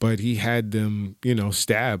 but he had them,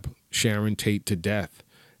 stab Sharon Tate to death.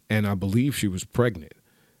 And I believe she was pregnant.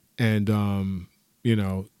 And,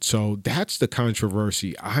 so that's the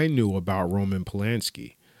controversy I knew about Roman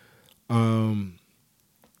Polanski.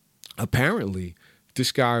 Apparently,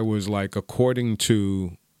 this guy was like, according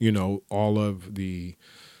to, all of the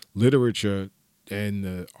literature and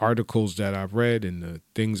the articles that I've read and the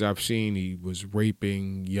things I've seen, he was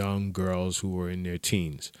raping young girls who were in their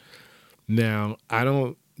teens. Now, I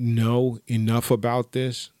don't know enough about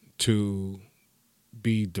this to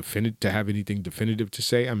to have anything definitive to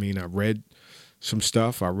say. I mean, I read some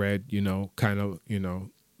stuff. I read,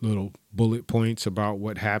 little bullet points about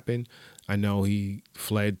what happened. I know he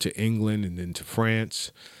fled to England and then to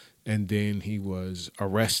France, and then he was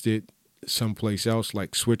arrested someplace else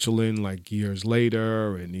like Switzerland like years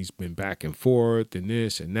later, and he's been back and forth and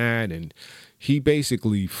this and that, and he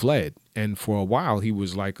basically fled. And for a while he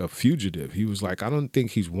was like a fugitive. He was like, I don't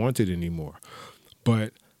think he's wanted anymore.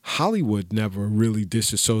 But Hollywood never really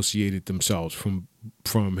disassociated themselves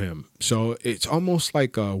from him. So it's almost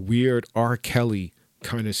like a weird R. Kelly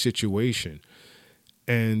kind of situation.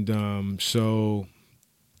 And so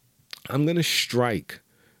I'm going to strike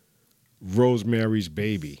Rosemary's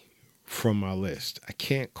Baby from my list. I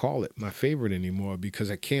can't call it my favorite anymore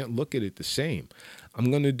because I can't look at it the same.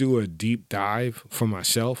 I'm going to do a deep dive for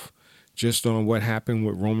myself just on what happened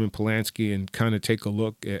with Roman Polanski and kind of take a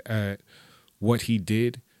look at what he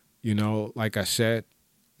did. Like I said,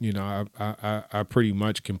 I pretty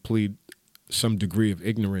much can plead some degree of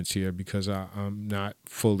ignorance here because I'm not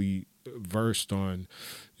fully versed on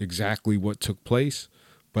exactly what took place.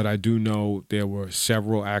 But I do know there were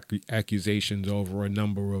several accusations over a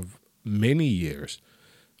number of many years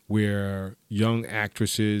where young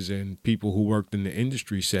actresses and people who worked in the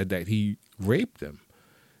industry said that he raped them.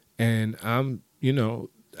 And I'm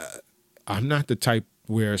not the type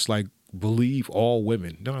where it's like, believe all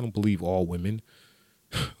women. No, I don't believe all women.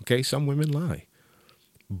 Okay, some women lie.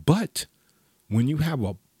 But when you have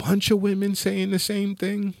a bunch of women saying the same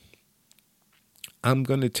thing, I'm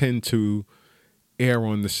going to tend to err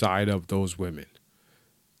on the side of those women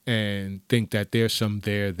and think that there's some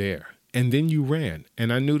there. And then you ran.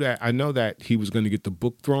 And I know that he was going to get the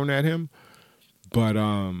book thrown at him, but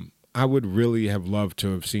I would really have loved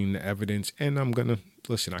to have seen the evidence. And I'm going to,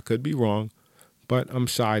 listen, I could be wrong, but I'm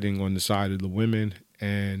siding on the side of the women.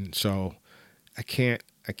 And so I can't.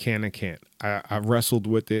 I wrestled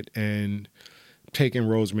with it and taking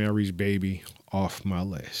Rosemary's Baby off my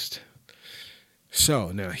list.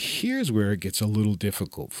 So now here's where it gets a little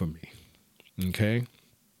difficult for me. Okay.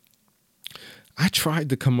 I tried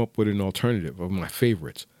to come up with an alternative of my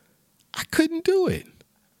favorites. I couldn't do it.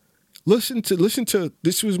 Listen to,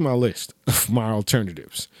 this was my list of my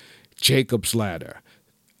alternatives. Jacob's Ladder,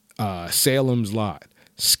 Salem's Lot,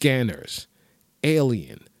 Scanners,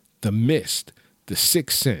 Alien, The Mist, The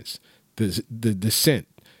Sixth Sense, The Descent,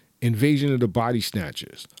 Invasion of the Body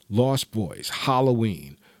Snatchers, Lost Boys,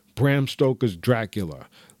 Halloween, Bram Stoker's Dracula.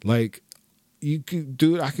 Like,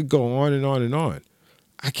 dude, I could go on and on and on.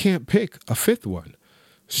 I can't pick a fifth one.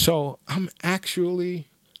 So I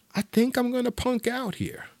think I'm going to punk out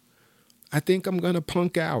here. I think I'm going to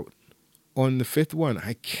punk out on the fifth one.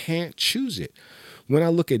 I can't choose it. When I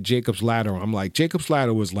look at Jacob's Ladder, I'm like, Jacob's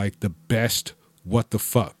Ladder was like the best what the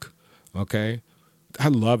fuck, okay? I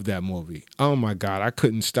love that movie. Oh my God, I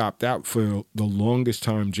couldn't stop that for the longest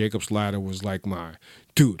time. Jacob's Ladder was like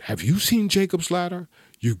dude, have you seen Jacob's Ladder?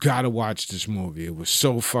 You gotta watch this movie. It was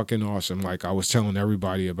so fucking awesome. Like, I was telling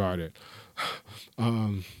everybody about it.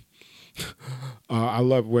 I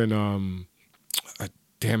love when,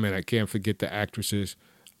 damn it, I can't forget the actresses.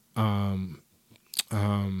 Pena,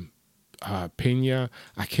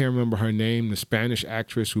 I can't remember her name, the Spanish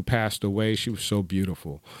actress who passed away. She was so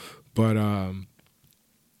beautiful. But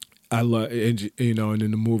I love, and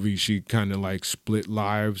in the movie, she kind of like split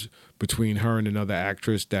lives between her and another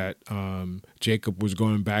actress that Jacob was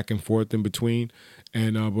going back and forth in between.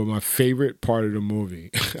 And but my favorite part of the movie,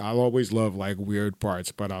 I always love like weird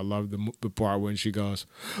parts, but I love the part when she goes,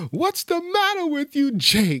 "What's the matter with you,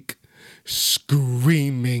 Jake?"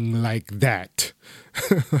 Screaming like that.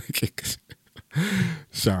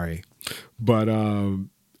 Sorry, but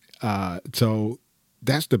so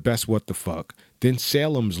that's the best what the fuck. Then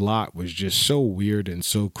Salem's Lot was just so weird and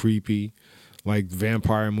so creepy, like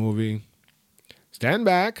vampire movie. Stand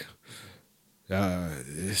back.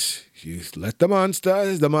 You let the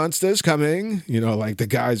monster's coming. Like the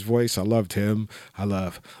guy's voice. I loved him. I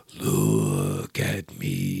love, look at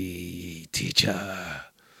me, teacher.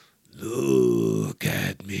 Look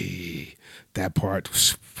at me. That part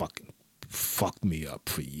was fucked me up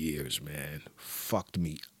for years, man. Fucked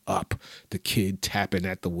me up. The kid tapping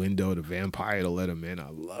at the window, the vampire to let him in. I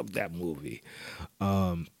love that movie.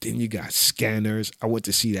 Then you got Scanners. I went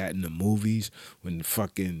to see that in the movies when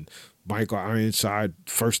fucking Michael Ironside,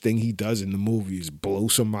 first thing he does in the movie is blow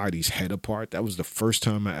somebody's head apart. That was the first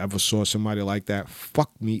time I ever saw somebody like that.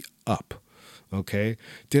 Fucked me up. Okay.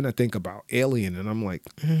 Then I think about Alien and I'm like,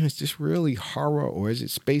 is this really horror or is it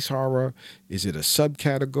space horror? Is it a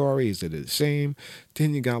subcategory? Is it the same?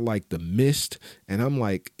 Then you got like The Mist and I'm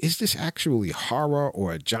like, is this actually horror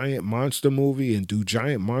or a giant monster movie? And do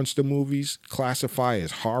giant monster movies classify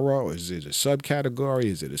as horror or is it a subcategory?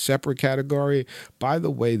 Is it a separate category? By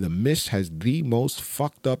the way, The Mist has the most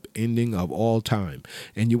fucked up ending of all time.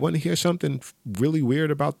 And you want to hear something really weird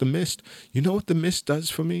about The Mist? You know what The Mist does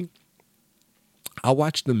for me? I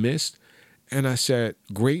watched The Mist and I said,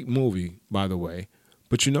 great movie, by the way.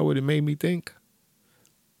 But you know what it made me think?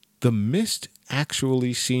 The Mist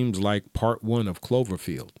actually seems like part one of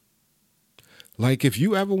Cloverfield. Like if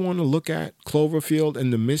you ever want to look at Cloverfield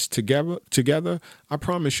and The Mist together, I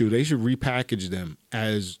promise you they should repackage them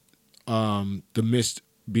as The Mist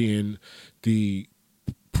being the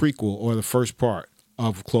prequel or the first part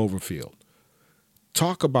of Cloverfield.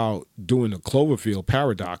 Talk about doing a Cloverfield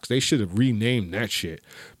paradox. They should have renamed that shit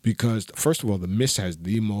because, first of all, The Mist has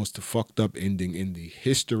the most fucked up ending in the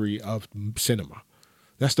history of cinema.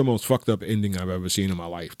 That's the most fucked up ending I've ever seen in my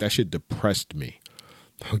life. That shit depressed me.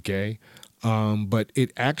 Okay? But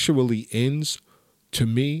it actually ends, to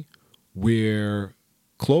me, where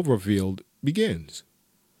Cloverfield begins.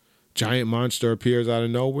 Giant monster appears out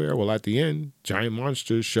of nowhere. Well, at the end, giant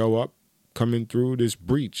monsters show up coming through this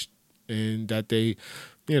breach, and that they,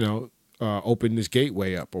 open this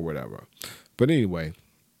gateway up or whatever. But anyway,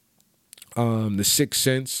 the Sixth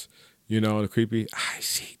Sense, the creepy, I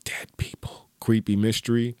see dead people, creepy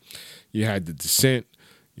mystery. You had The Descent,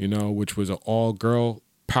 which was an all-girl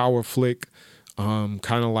power flick, kind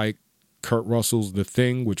of like Kurt Russell's The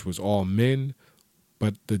Thing, which was all men,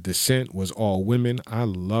 but The Descent was all women. I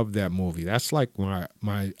love that movie. That's like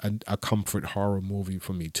a comfort horror movie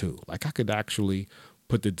for me too. Like I could actually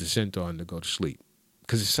put The Descent on to go to sleep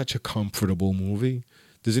because it's such a comfortable movie.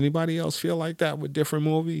 Does anybody else feel like that with different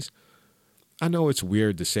movies? I know it's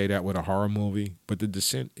weird to say that with a horror movie, but The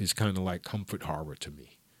Descent is kind of like comfort horror to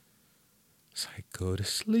me. It's like, go to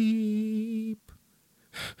sleep.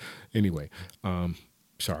 Anyway,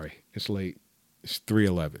 sorry, it's late. It's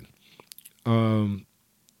 3:11.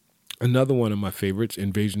 Another one of my favorites,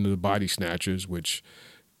 Invasion of the Body Snatchers, which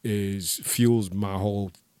fuels my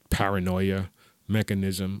whole paranoia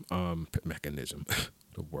mechanism.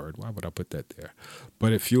 The word. Why would I put that there?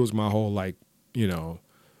 But it fuels my whole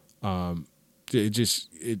it just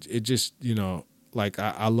like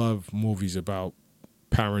I love movies about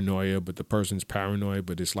paranoia, but the person's paranoid,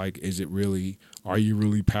 but it's like, are you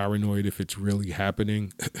really paranoid if it's really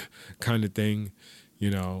happening kind of thing,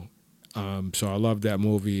 so I love that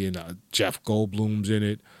movie, and Jeff Goldblum's in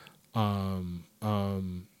it,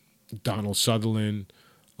 Donald Sutherland,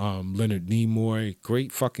 Leonard Nimoy,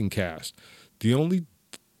 great fucking cast. The only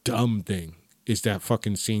dumb thing is that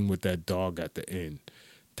fucking scene with that dog at the end.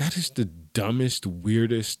 That is the dumbest,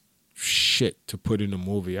 weirdest shit to put in a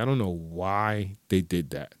movie. I don't know why they did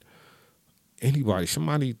that.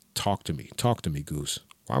 Somebody talk to me, Goose.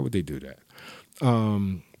 Why would they do that?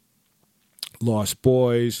 Lost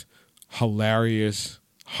Boys, hilarious,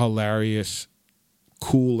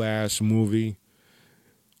 cool ass movie.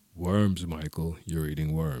 Worms, Michael, you're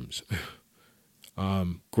eating worms.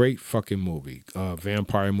 Great fucking movie.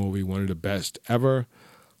 Vampire movie, one of the best ever.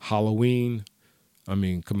 Halloween, I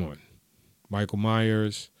mean, come on. Michael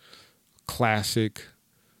Myers, classic.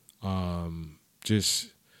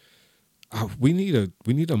 We need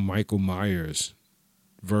a Michael Myers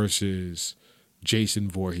versus Jason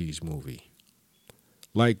Voorhees movie.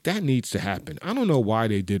 Like, that needs to happen. I don't know why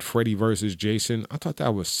they did Freddy versus Jason. I thought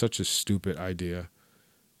that was such a stupid idea.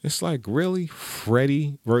 It's like, really?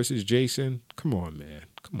 Freddy versus Jason? Come on, man.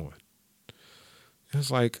 Come on.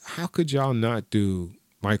 It's like, how could y'all not do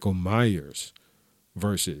Michael Myers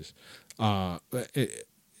versus? And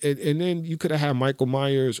then you could have had Michael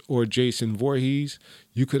Myers or Jason Voorhees.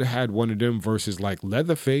 You could have had one of them versus like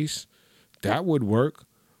Leatherface. That would work.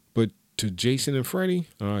 But to Jason and Freddy,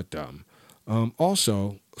 dumb.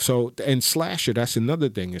 Also, and slasher, that's another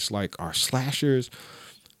thing. It's like, our slashers,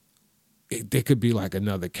 they could be like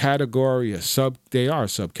another category, they are a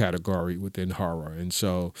subcategory within horror. And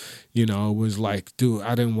so, it was like, dude,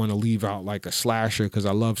 I didn't want to leave out like a slasher because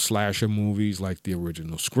I love slasher movies like the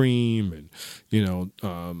original Scream and,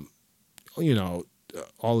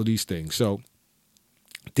 all of these things. So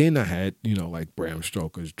then I had, like Bram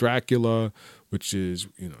Stoker's Dracula, which is,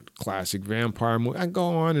 classic vampire movie. I go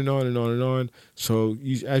on and on and on and on. So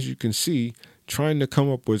as you can see, trying to come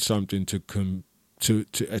up with something to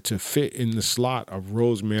fit in the slot of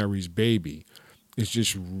Rosemary's Baby is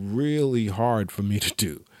just really hard for me to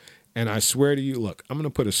do. And I swear to you, look, I'm going to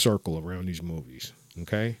put a circle around these movies,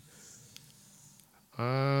 okay?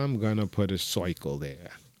 I'm going to put a cycle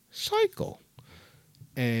there. Cycle.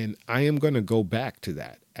 And I am going to go back to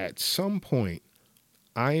that. At some point,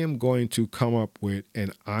 I am going to come up with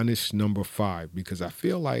an honest number 5 because I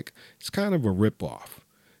feel like it's kind of a ripoff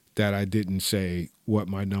that I didn't say what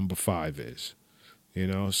my number 5 is.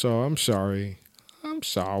 So I'm sorry. I'm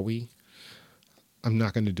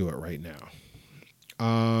not going to do it right now.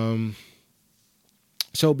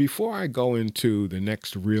 So before I go into the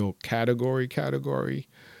next real category,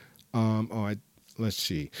 let's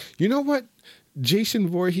see. You know what? Jason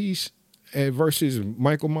Voorhees versus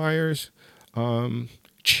Michael Myers. Kill,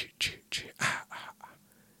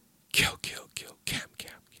 cam.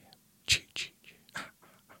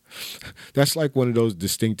 That's like one of those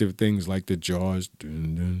distinctive things like the Jaws.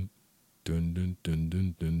 Dun, dun, dun, dun,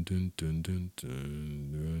 dun, dun, dun, dun, dun,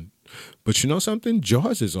 dun. But you know something?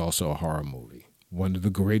 Jaws is also a horror movie. One of the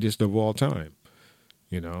greatest of all time.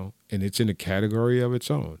 And it's in a category of its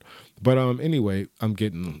own. But anyway, I'm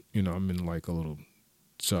getting, I'm in like a little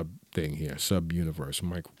sub thing here, sub universe,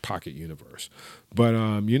 micro pocket universe. But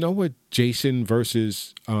you know what Jason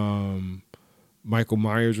versus Michael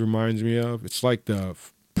Myers reminds me of? It's like the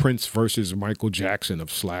Prince versus Michael Jackson of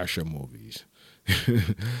slasher movies.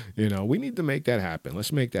 You know, we need to make that happen.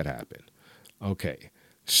 Let's make that happen. Okay.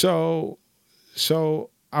 So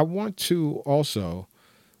I want to also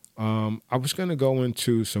I was going to go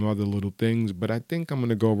into some other little things, but I think I'm going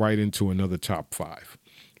to go right into another top 5.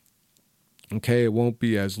 Okay, it won't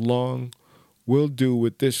be as long. We'll do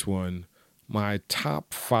with this one my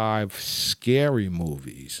top 5 scary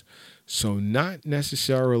movies. So not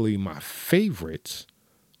necessarily my favorites,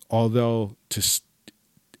 although to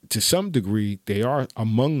some degree they are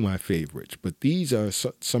among my favorites, but these are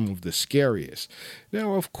some of the scariest.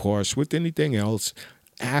 Now, of course, with anything else,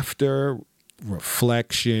 after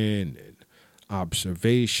reflection and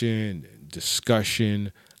observation and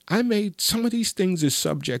discussion, I made some of these things is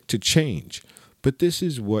subject to change, but this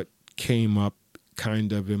is what came up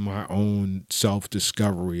kind of in my own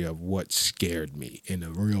self-discovery of what scared me in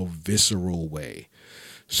a real visceral way.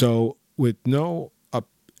 So with no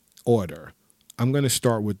order, I'm going to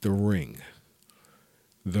start with The Ring.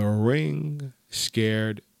 The Ring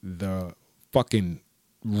scared the fucking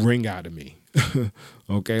ring out of me.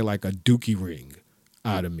 Okay, like a dookie ring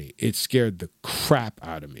out of me. It scared the crap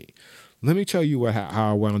out of me. Let me tell you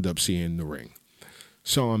how I wound up seeing The Ring.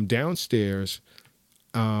 So I'm downstairs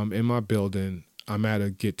in my building. I'm at a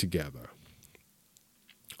get-together.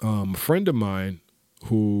 A friend of mine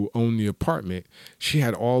who owned the apartment, she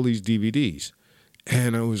had all these DVDs.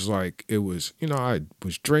 And I was like, it was, you know, I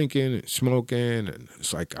was drinking and smoking, and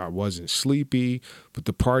it's like I wasn't sleepy, but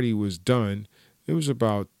the party was done. It was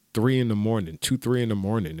about 3 in the morning, 2, 3 in the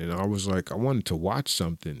morning. And I was like, I wanted to watch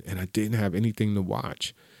something, and I didn't have anything to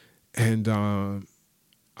watch. And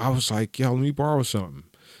I was like, yo, let me borrow something.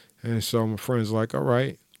 And so my friend's like, all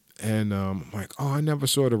right. And I'm like, oh, I never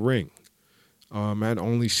saw The Ring. I'd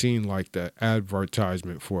only seen like the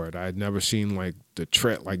advertisement for it. I had never seen like the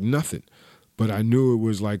like nothing. But I knew it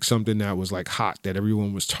was like something that was like hot that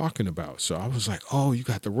everyone was talking about. So I was like, oh, you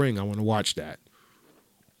got The Ring. I want to watch that.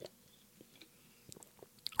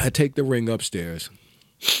 I take The Ring upstairs,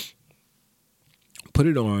 put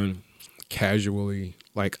it on casually,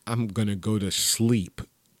 like I'm going to go to sleep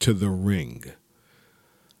to The Ring.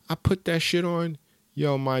 I put that shit on.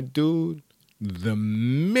 Yo, my dude, the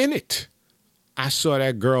minute I saw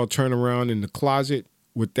that girl turn around in the closet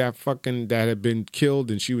with that had been killed,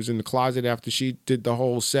 and she was in the closet after she did the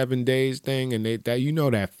whole 7 days thing, and that you know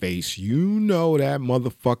that face. You know that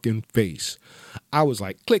motherfucking face. I was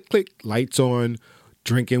like, click, click, lights on,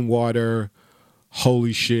 drinking water.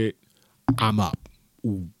 Holy shit, I'm up.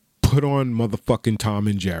 Put on motherfucking Tom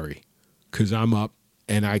and Jerry, because I'm up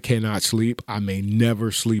and I cannot sleep. I may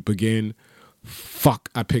never sleep again. Fuck,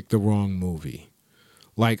 I picked the wrong movie.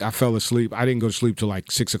 Like, I fell asleep. I didn't go to sleep till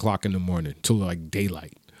like 6 o'clock in the morning, till like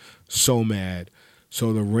daylight. So mad.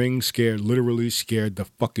 So The Ring literally scared the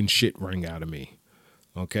fucking shit ring out of me.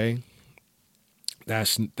 Okay?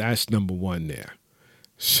 That's number 1 there.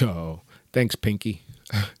 So, thanks, Pinky.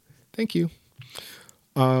 Thank you.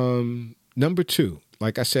 Number 2,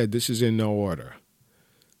 like I said, this is in no order.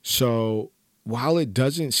 So, while it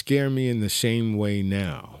doesn't scare me in the same way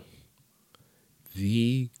now,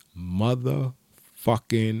 the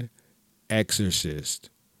motherfucking Exorcist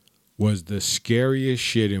was the scariest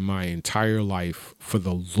shit in my entire life for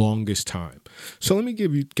the longest time. So let me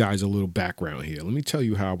give you guys a little background here. Let me tell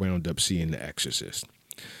you how I wound up seeing The Exorcist.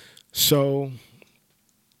 So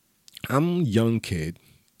I'm a young kid,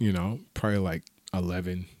 you know, probably like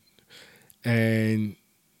 11. And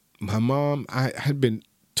my mom, I had been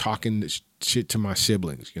talking this shit to my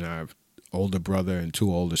siblings. You know, I have an older brother and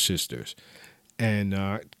 2 older sisters. And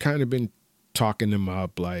kind of been talking them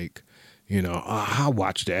up like, you know, I'll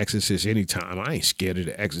watch The Exorcist anytime. I ain't scared of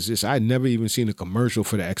The Exorcist. I'd never even seen a commercial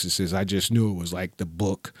for The Exorcist. I just knew it was like the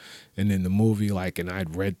book and then the movie, like, and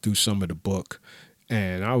I'd read through some of the book.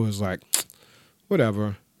 And I was like,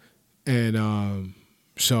 whatever. And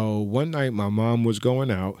so one night my mom was going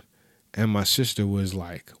out and my sister was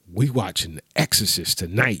like, we watching The Exorcist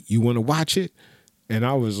tonight. You want to watch it? And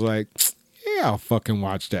I was like, yeah, I'll fucking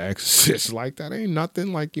watch The Exorcist. Like, that ain't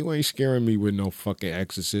nothing. Like, you ain't scaring me with no fucking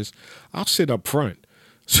Exorcist. I'll sit up front.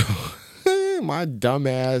 So my dumb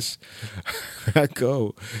ass, I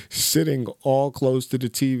go sitting all close to the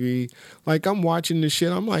TV. Like, I'm watching this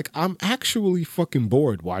shit. I'm like, I'm actually fucking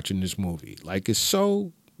bored watching this movie. Like,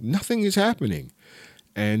 nothing is happening.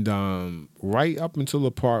 And right up until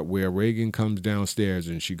the part where Reagan comes downstairs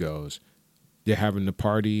and she goes, they're having the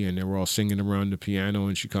party and they're all singing around the piano,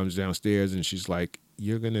 and she comes downstairs and she's like,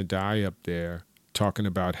 you're going to die up there talking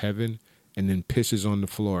about heaven and then pisses on the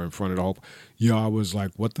floor in front of the whole. Yo, I was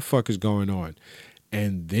like, what the fuck is going on?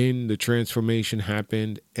 And then the transformation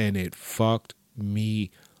happened and it fucked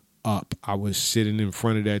me up. I was sitting in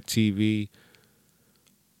front of that TV.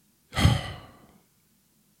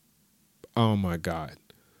 Oh my God.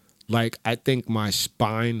 Like, I think my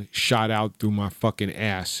spine shot out through my fucking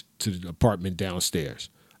ass to the apartment downstairs.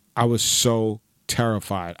 I was so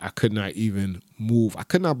terrified. I could not even move. I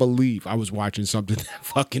could not believe I was watching something that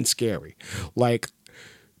fucking scary. Like,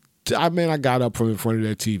 I got up from in front of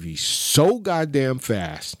that TV so goddamn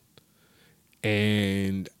fast.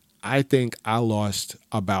 And I think I lost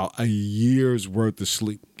about a year's worth of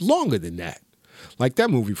sleep. Longer than that. Like, that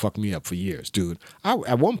movie fucked me up for years, dude.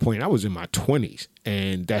 At one point, I was in my 20s,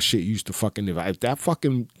 and that shit used to fucking... If that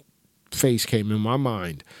fucking face came in my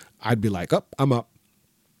mind, I'd be like, I'm up.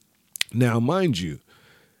 Now, mind you,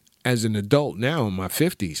 as an adult now in my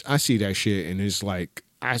 50s, I see that shit, and it's like...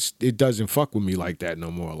 it doesn't fuck with me like that no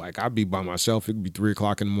more. Like, I'd be by myself. It could be 3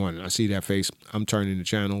 o'clock in the morning. I see that face. I'm turning the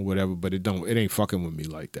channel, whatever, but it ain't fucking with me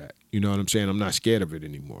like that. You know what I'm saying? I'm not scared of it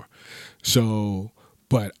anymore. So...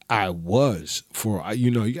 But I was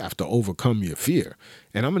you have to overcome your fear.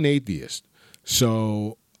 And I'm an atheist.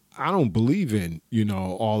 So I don't believe in,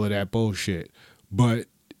 all of that bullshit. But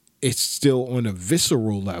it's still on a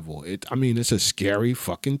visceral level. It's a scary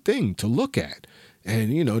fucking thing to look at.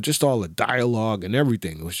 And, just all the dialogue and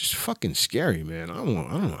everything. It was just fucking scary, man. I don't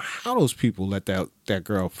know how those people let that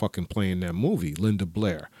girl fucking play in that movie, Linda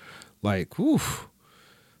Blair. Like, woof.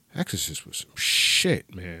 Exorcist was some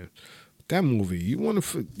shit, man. That movie,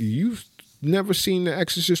 you've never seen The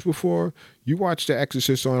Exorcist before? You watch The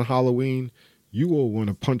Exorcist on Halloween, you will want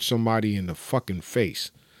to punch somebody in the fucking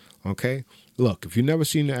face, okay? Look, if you've never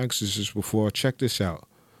seen The Exorcist before, check this out.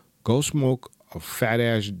 Go smoke a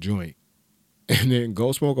fat-ass joint, and then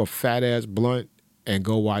go smoke a fat-ass blunt, and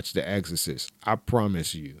go watch The Exorcist. I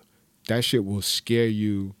promise you, that shit will scare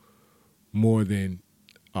you more than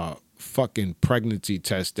a fucking pregnancy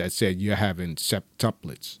test that said you're having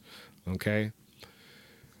septuplets. Okay.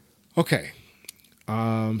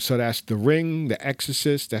 So that's The Ring, The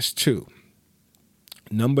Exorcist. That's 2.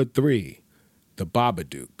 Number 3, The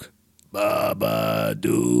Babadook.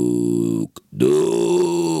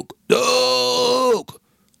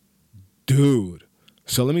 Dude.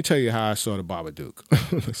 So let me tell you how I saw The Babadook.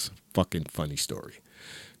 It's a fucking funny story.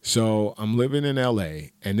 So I'm living in LA,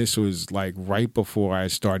 and this was like right before I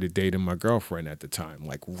started dating my girlfriend at the time.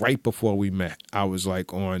 Like right before we met, I was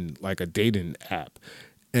like on like a dating app.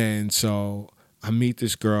 And so I meet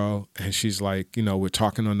this girl, and she's like, we're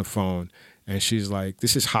talking on the phone, and she's like,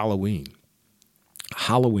 this is Halloween.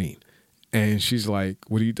 And she's like,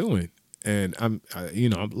 what are you doing? And I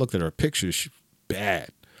looked at her picture. She's bad,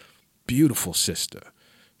 beautiful sister,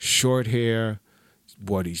 short hair,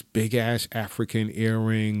 wore these big ass African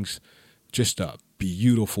earrings, just a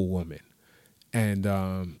beautiful woman.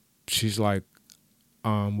 And she's like,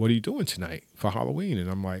 what are you doing tonight for Halloween? And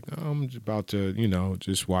I'm like, I'm about to,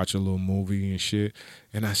 just watch a little movie and shit.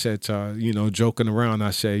 And I said to her, joking around, I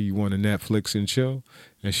say, you want to Netflix and chill?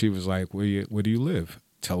 And she was like, where do you live?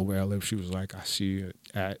 Tell her where I live. She was like, I see you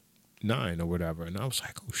at 9 or whatever. And I was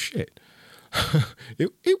like, oh shit.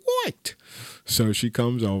 it worked. So she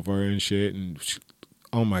comes over and shit, and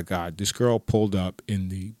oh my God, this girl pulled up in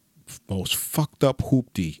the most fucked up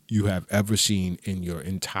hoopty you have ever seen in your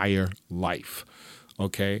entire life.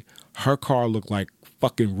 Okay? Her car looked like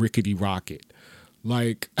fucking Rickety Rocket.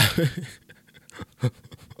 Like,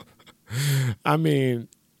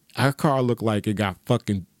 her car looked like it got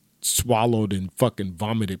fucking swallowed and fucking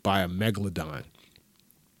vomited by a megalodon.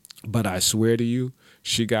 But I swear to you,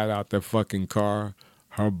 she got out the fucking car.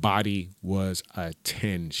 Her body was a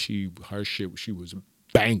 10. She was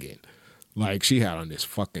banging. Like, she had on this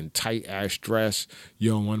fucking tight ass dress.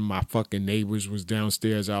 One of my fucking neighbors was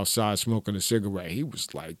downstairs outside smoking a cigarette. He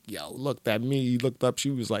was like, yo, looked at me. He looked up.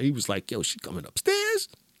 He was like, yo, she coming upstairs?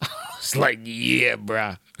 I was like, yeah,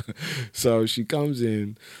 bruh. So she comes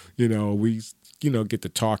in, we, get to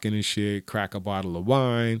talking and shit, crack a bottle of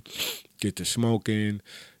wine, get to smoking,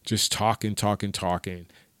 just talking.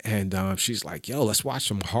 And she's like, yo, let's watch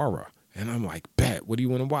some horror. And I'm like, bet, what do you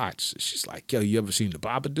want to watch? She's like, yo, you ever seen The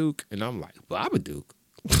Babadook? And I'm like, Babadook?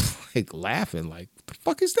 Like, laughing, like, what the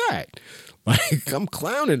fuck is that? Like, I'm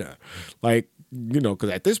clowning her. Like, because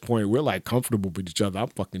at this point, we're like comfortable with each other. I'm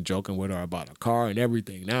fucking joking with her about a car and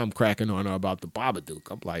everything. Now I'm cracking on her about The Babadook.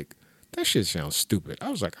 I'm like, that shit sounds stupid. I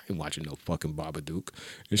was like, I ain't watching no fucking Babadook.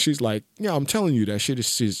 And she's like, yeah, I'm telling you, that shit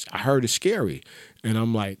is I heard it's scary. And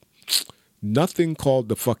I'm like, nothing called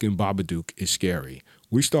the fucking Babadook is scary.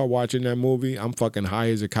 We start watching that movie. I'm fucking high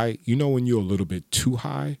as a kite. You know when you're a little bit too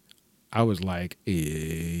high? I was like,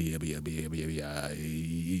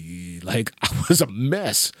 like I was a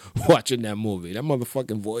mess watching that movie. That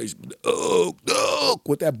motherfucking voice,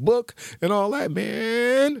 with that book and all that,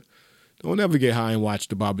 man. Don't ever get high and watch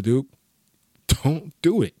the Babadook. Don't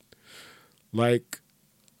do it. Like,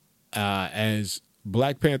 as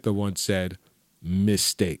Black Panther once said,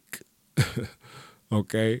 mistake.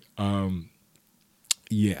 Okay.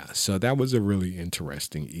 Yeah. So that was a really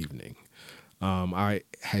interesting evening. I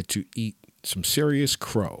had to eat some serious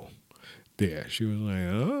crow there. She was like,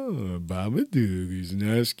 oh, Babadook is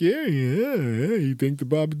not scary. Huh? You think the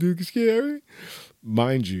Babadook is scary?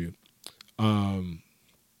 Mind you,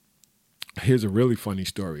 here's a really funny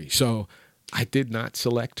story. So I did not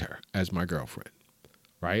select her as my girlfriend,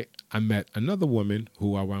 right? I met another woman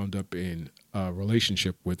who I wound up in a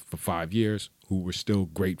relationship with for 5 years, who were still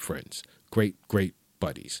great friends, great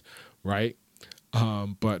buddies, right?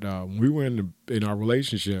 But we were in our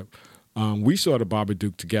relationship. We saw the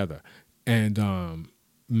Babadook together, and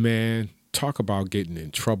man, talk about getting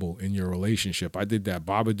in trouble in your relationship. I did that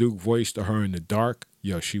Babadook voice to her in the dark.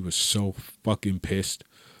 Yo, she was so fucking pissed.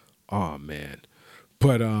 Oh man.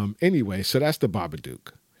 But anyway, so that's the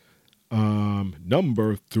Babadook.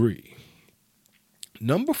 Number 3.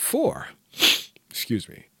 Number 4. Excuse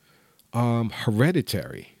me.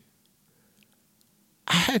 Hereditary.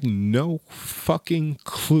 I had no fucking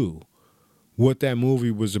clue what that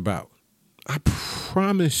movie was about. I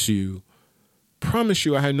promise you I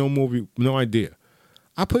had no idea.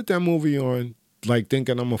 I put that movie on like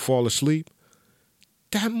thinking I'm gonna fall asleep.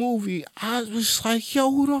 That movie, I was like,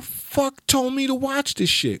 yo, who the fuck told me to watch this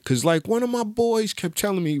shit? Because like one of my boys kept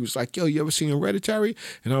telling me, he was like, yo, you ever seen Hereditary?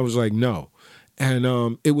 And I was like, no. And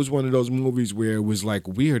it was one of those movies where it was like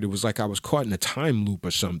weird. It was like I was caught in a time loop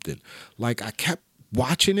or something. Like I kept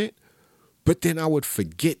watching it, but then I would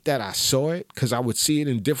forget that I saw it because I would see it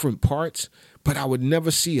in different parts, but I would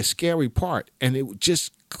never see a scary part, and it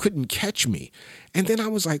just couldn't catch me. And then I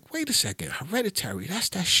was like, wait a second, Hereditary, that's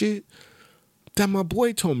that shit that my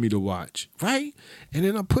boy told me to watch, right? And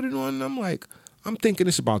then I put it on, and I'm like, I'm thinking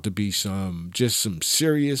it's about to be some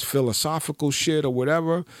serious philosophical shit or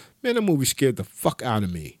whatever. Man, the movie scared the fuck out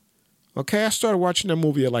of me. Okay, I started watching that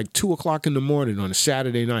movie at like 2 o'clock in the morning on a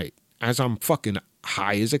Saturday night as I'm fucking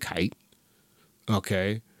high as a kite.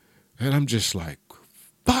 Okay, and I'm just like,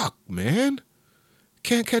 fuck, man.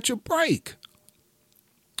 Can't catch a break.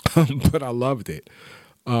 But I loved it.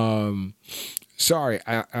 Sorry,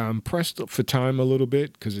 I'm pressed for time a little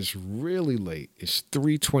bit because it's really late. It's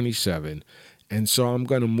 3:27, and so I'm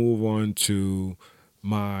going to move on to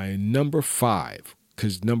my number 5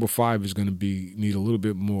 because number 5 is going to need a little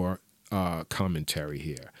bit more commentary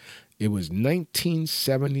here. It was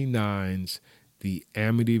 1979's The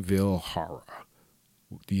Amityville Horror,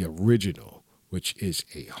 the original, which is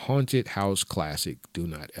a haunted house classic. Do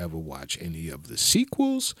not ever watch any of the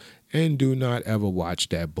sequels, and do not ever watch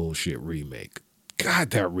that bullshit remake. God,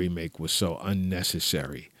 that remake was so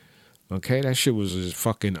unnecessary. Okay, that shit was as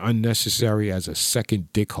fucking unnecessary as a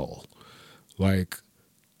second dick hole. Like,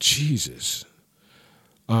 Jesus.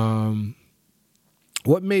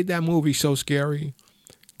 What made that movie so scary?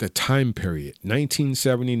 The time period,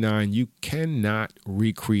 1979. You cannot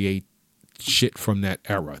recreate shit from that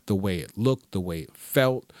era. The way it looked, the way it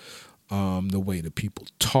felt, the way the people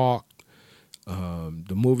talked.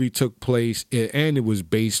 The movie took place, and it was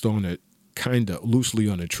based on a kind of loosely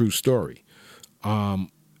on a true story.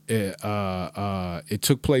 It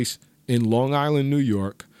took place in Long Island, New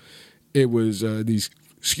York. It was these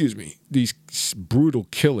brutal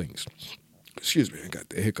killings. Excuse me, I got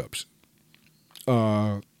the hiccups.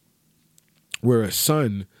 Where a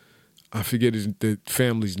son, I forget the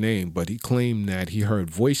family's name, but he claimed that he heard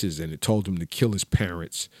voices and it told him to kill his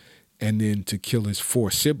parents and then to kill his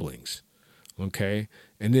 4 siblings. Okay?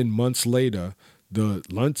 And then months later, the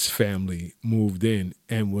Luntz family moved in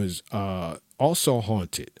and was also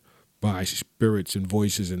haunted by spirits and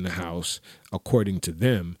voices in the house, according to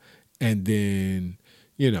them. And then,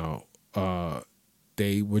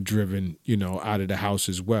 they were driven, out of the house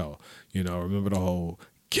as well. Remember the whole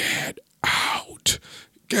get out,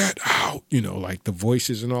 like the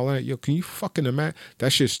voices and all that. Yo, can you fucking imagine?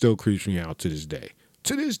 That shit still creeps me out to this day.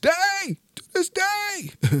 To this day!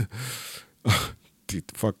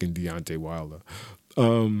 Fucking Deontay Wilder.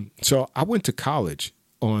 So I went to college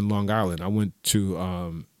on Long Island. I went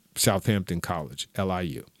to Southampton College,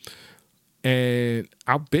 LIU. And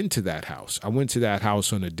I've been to that house. I went to that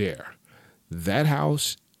house on a dare. That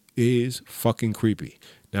house is fucking creepy.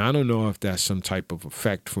 Now, I don't know if that's some type of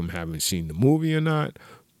effect from having seen the movie or not,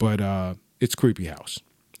 but it's Creepy House.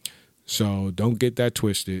 So don't get that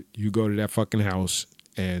twisted. You go to that fucking house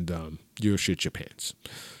and you'll shit your pants.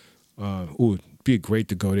 It'd be great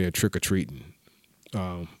to go there trick-or-treating.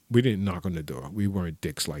 We didn't knock on the door. We weren't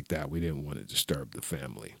dicks like that. We didn't want to disturb the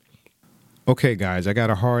family. Okay, guys, I got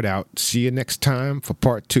a hard out. See you next time for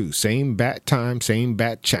part 2. Same bat time, same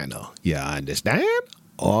bat channel. You understand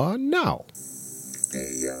or no?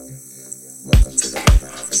 Hey yo, welcome to the River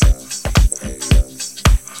Officer. Hey yo,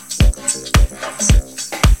 welcome to the River Officer.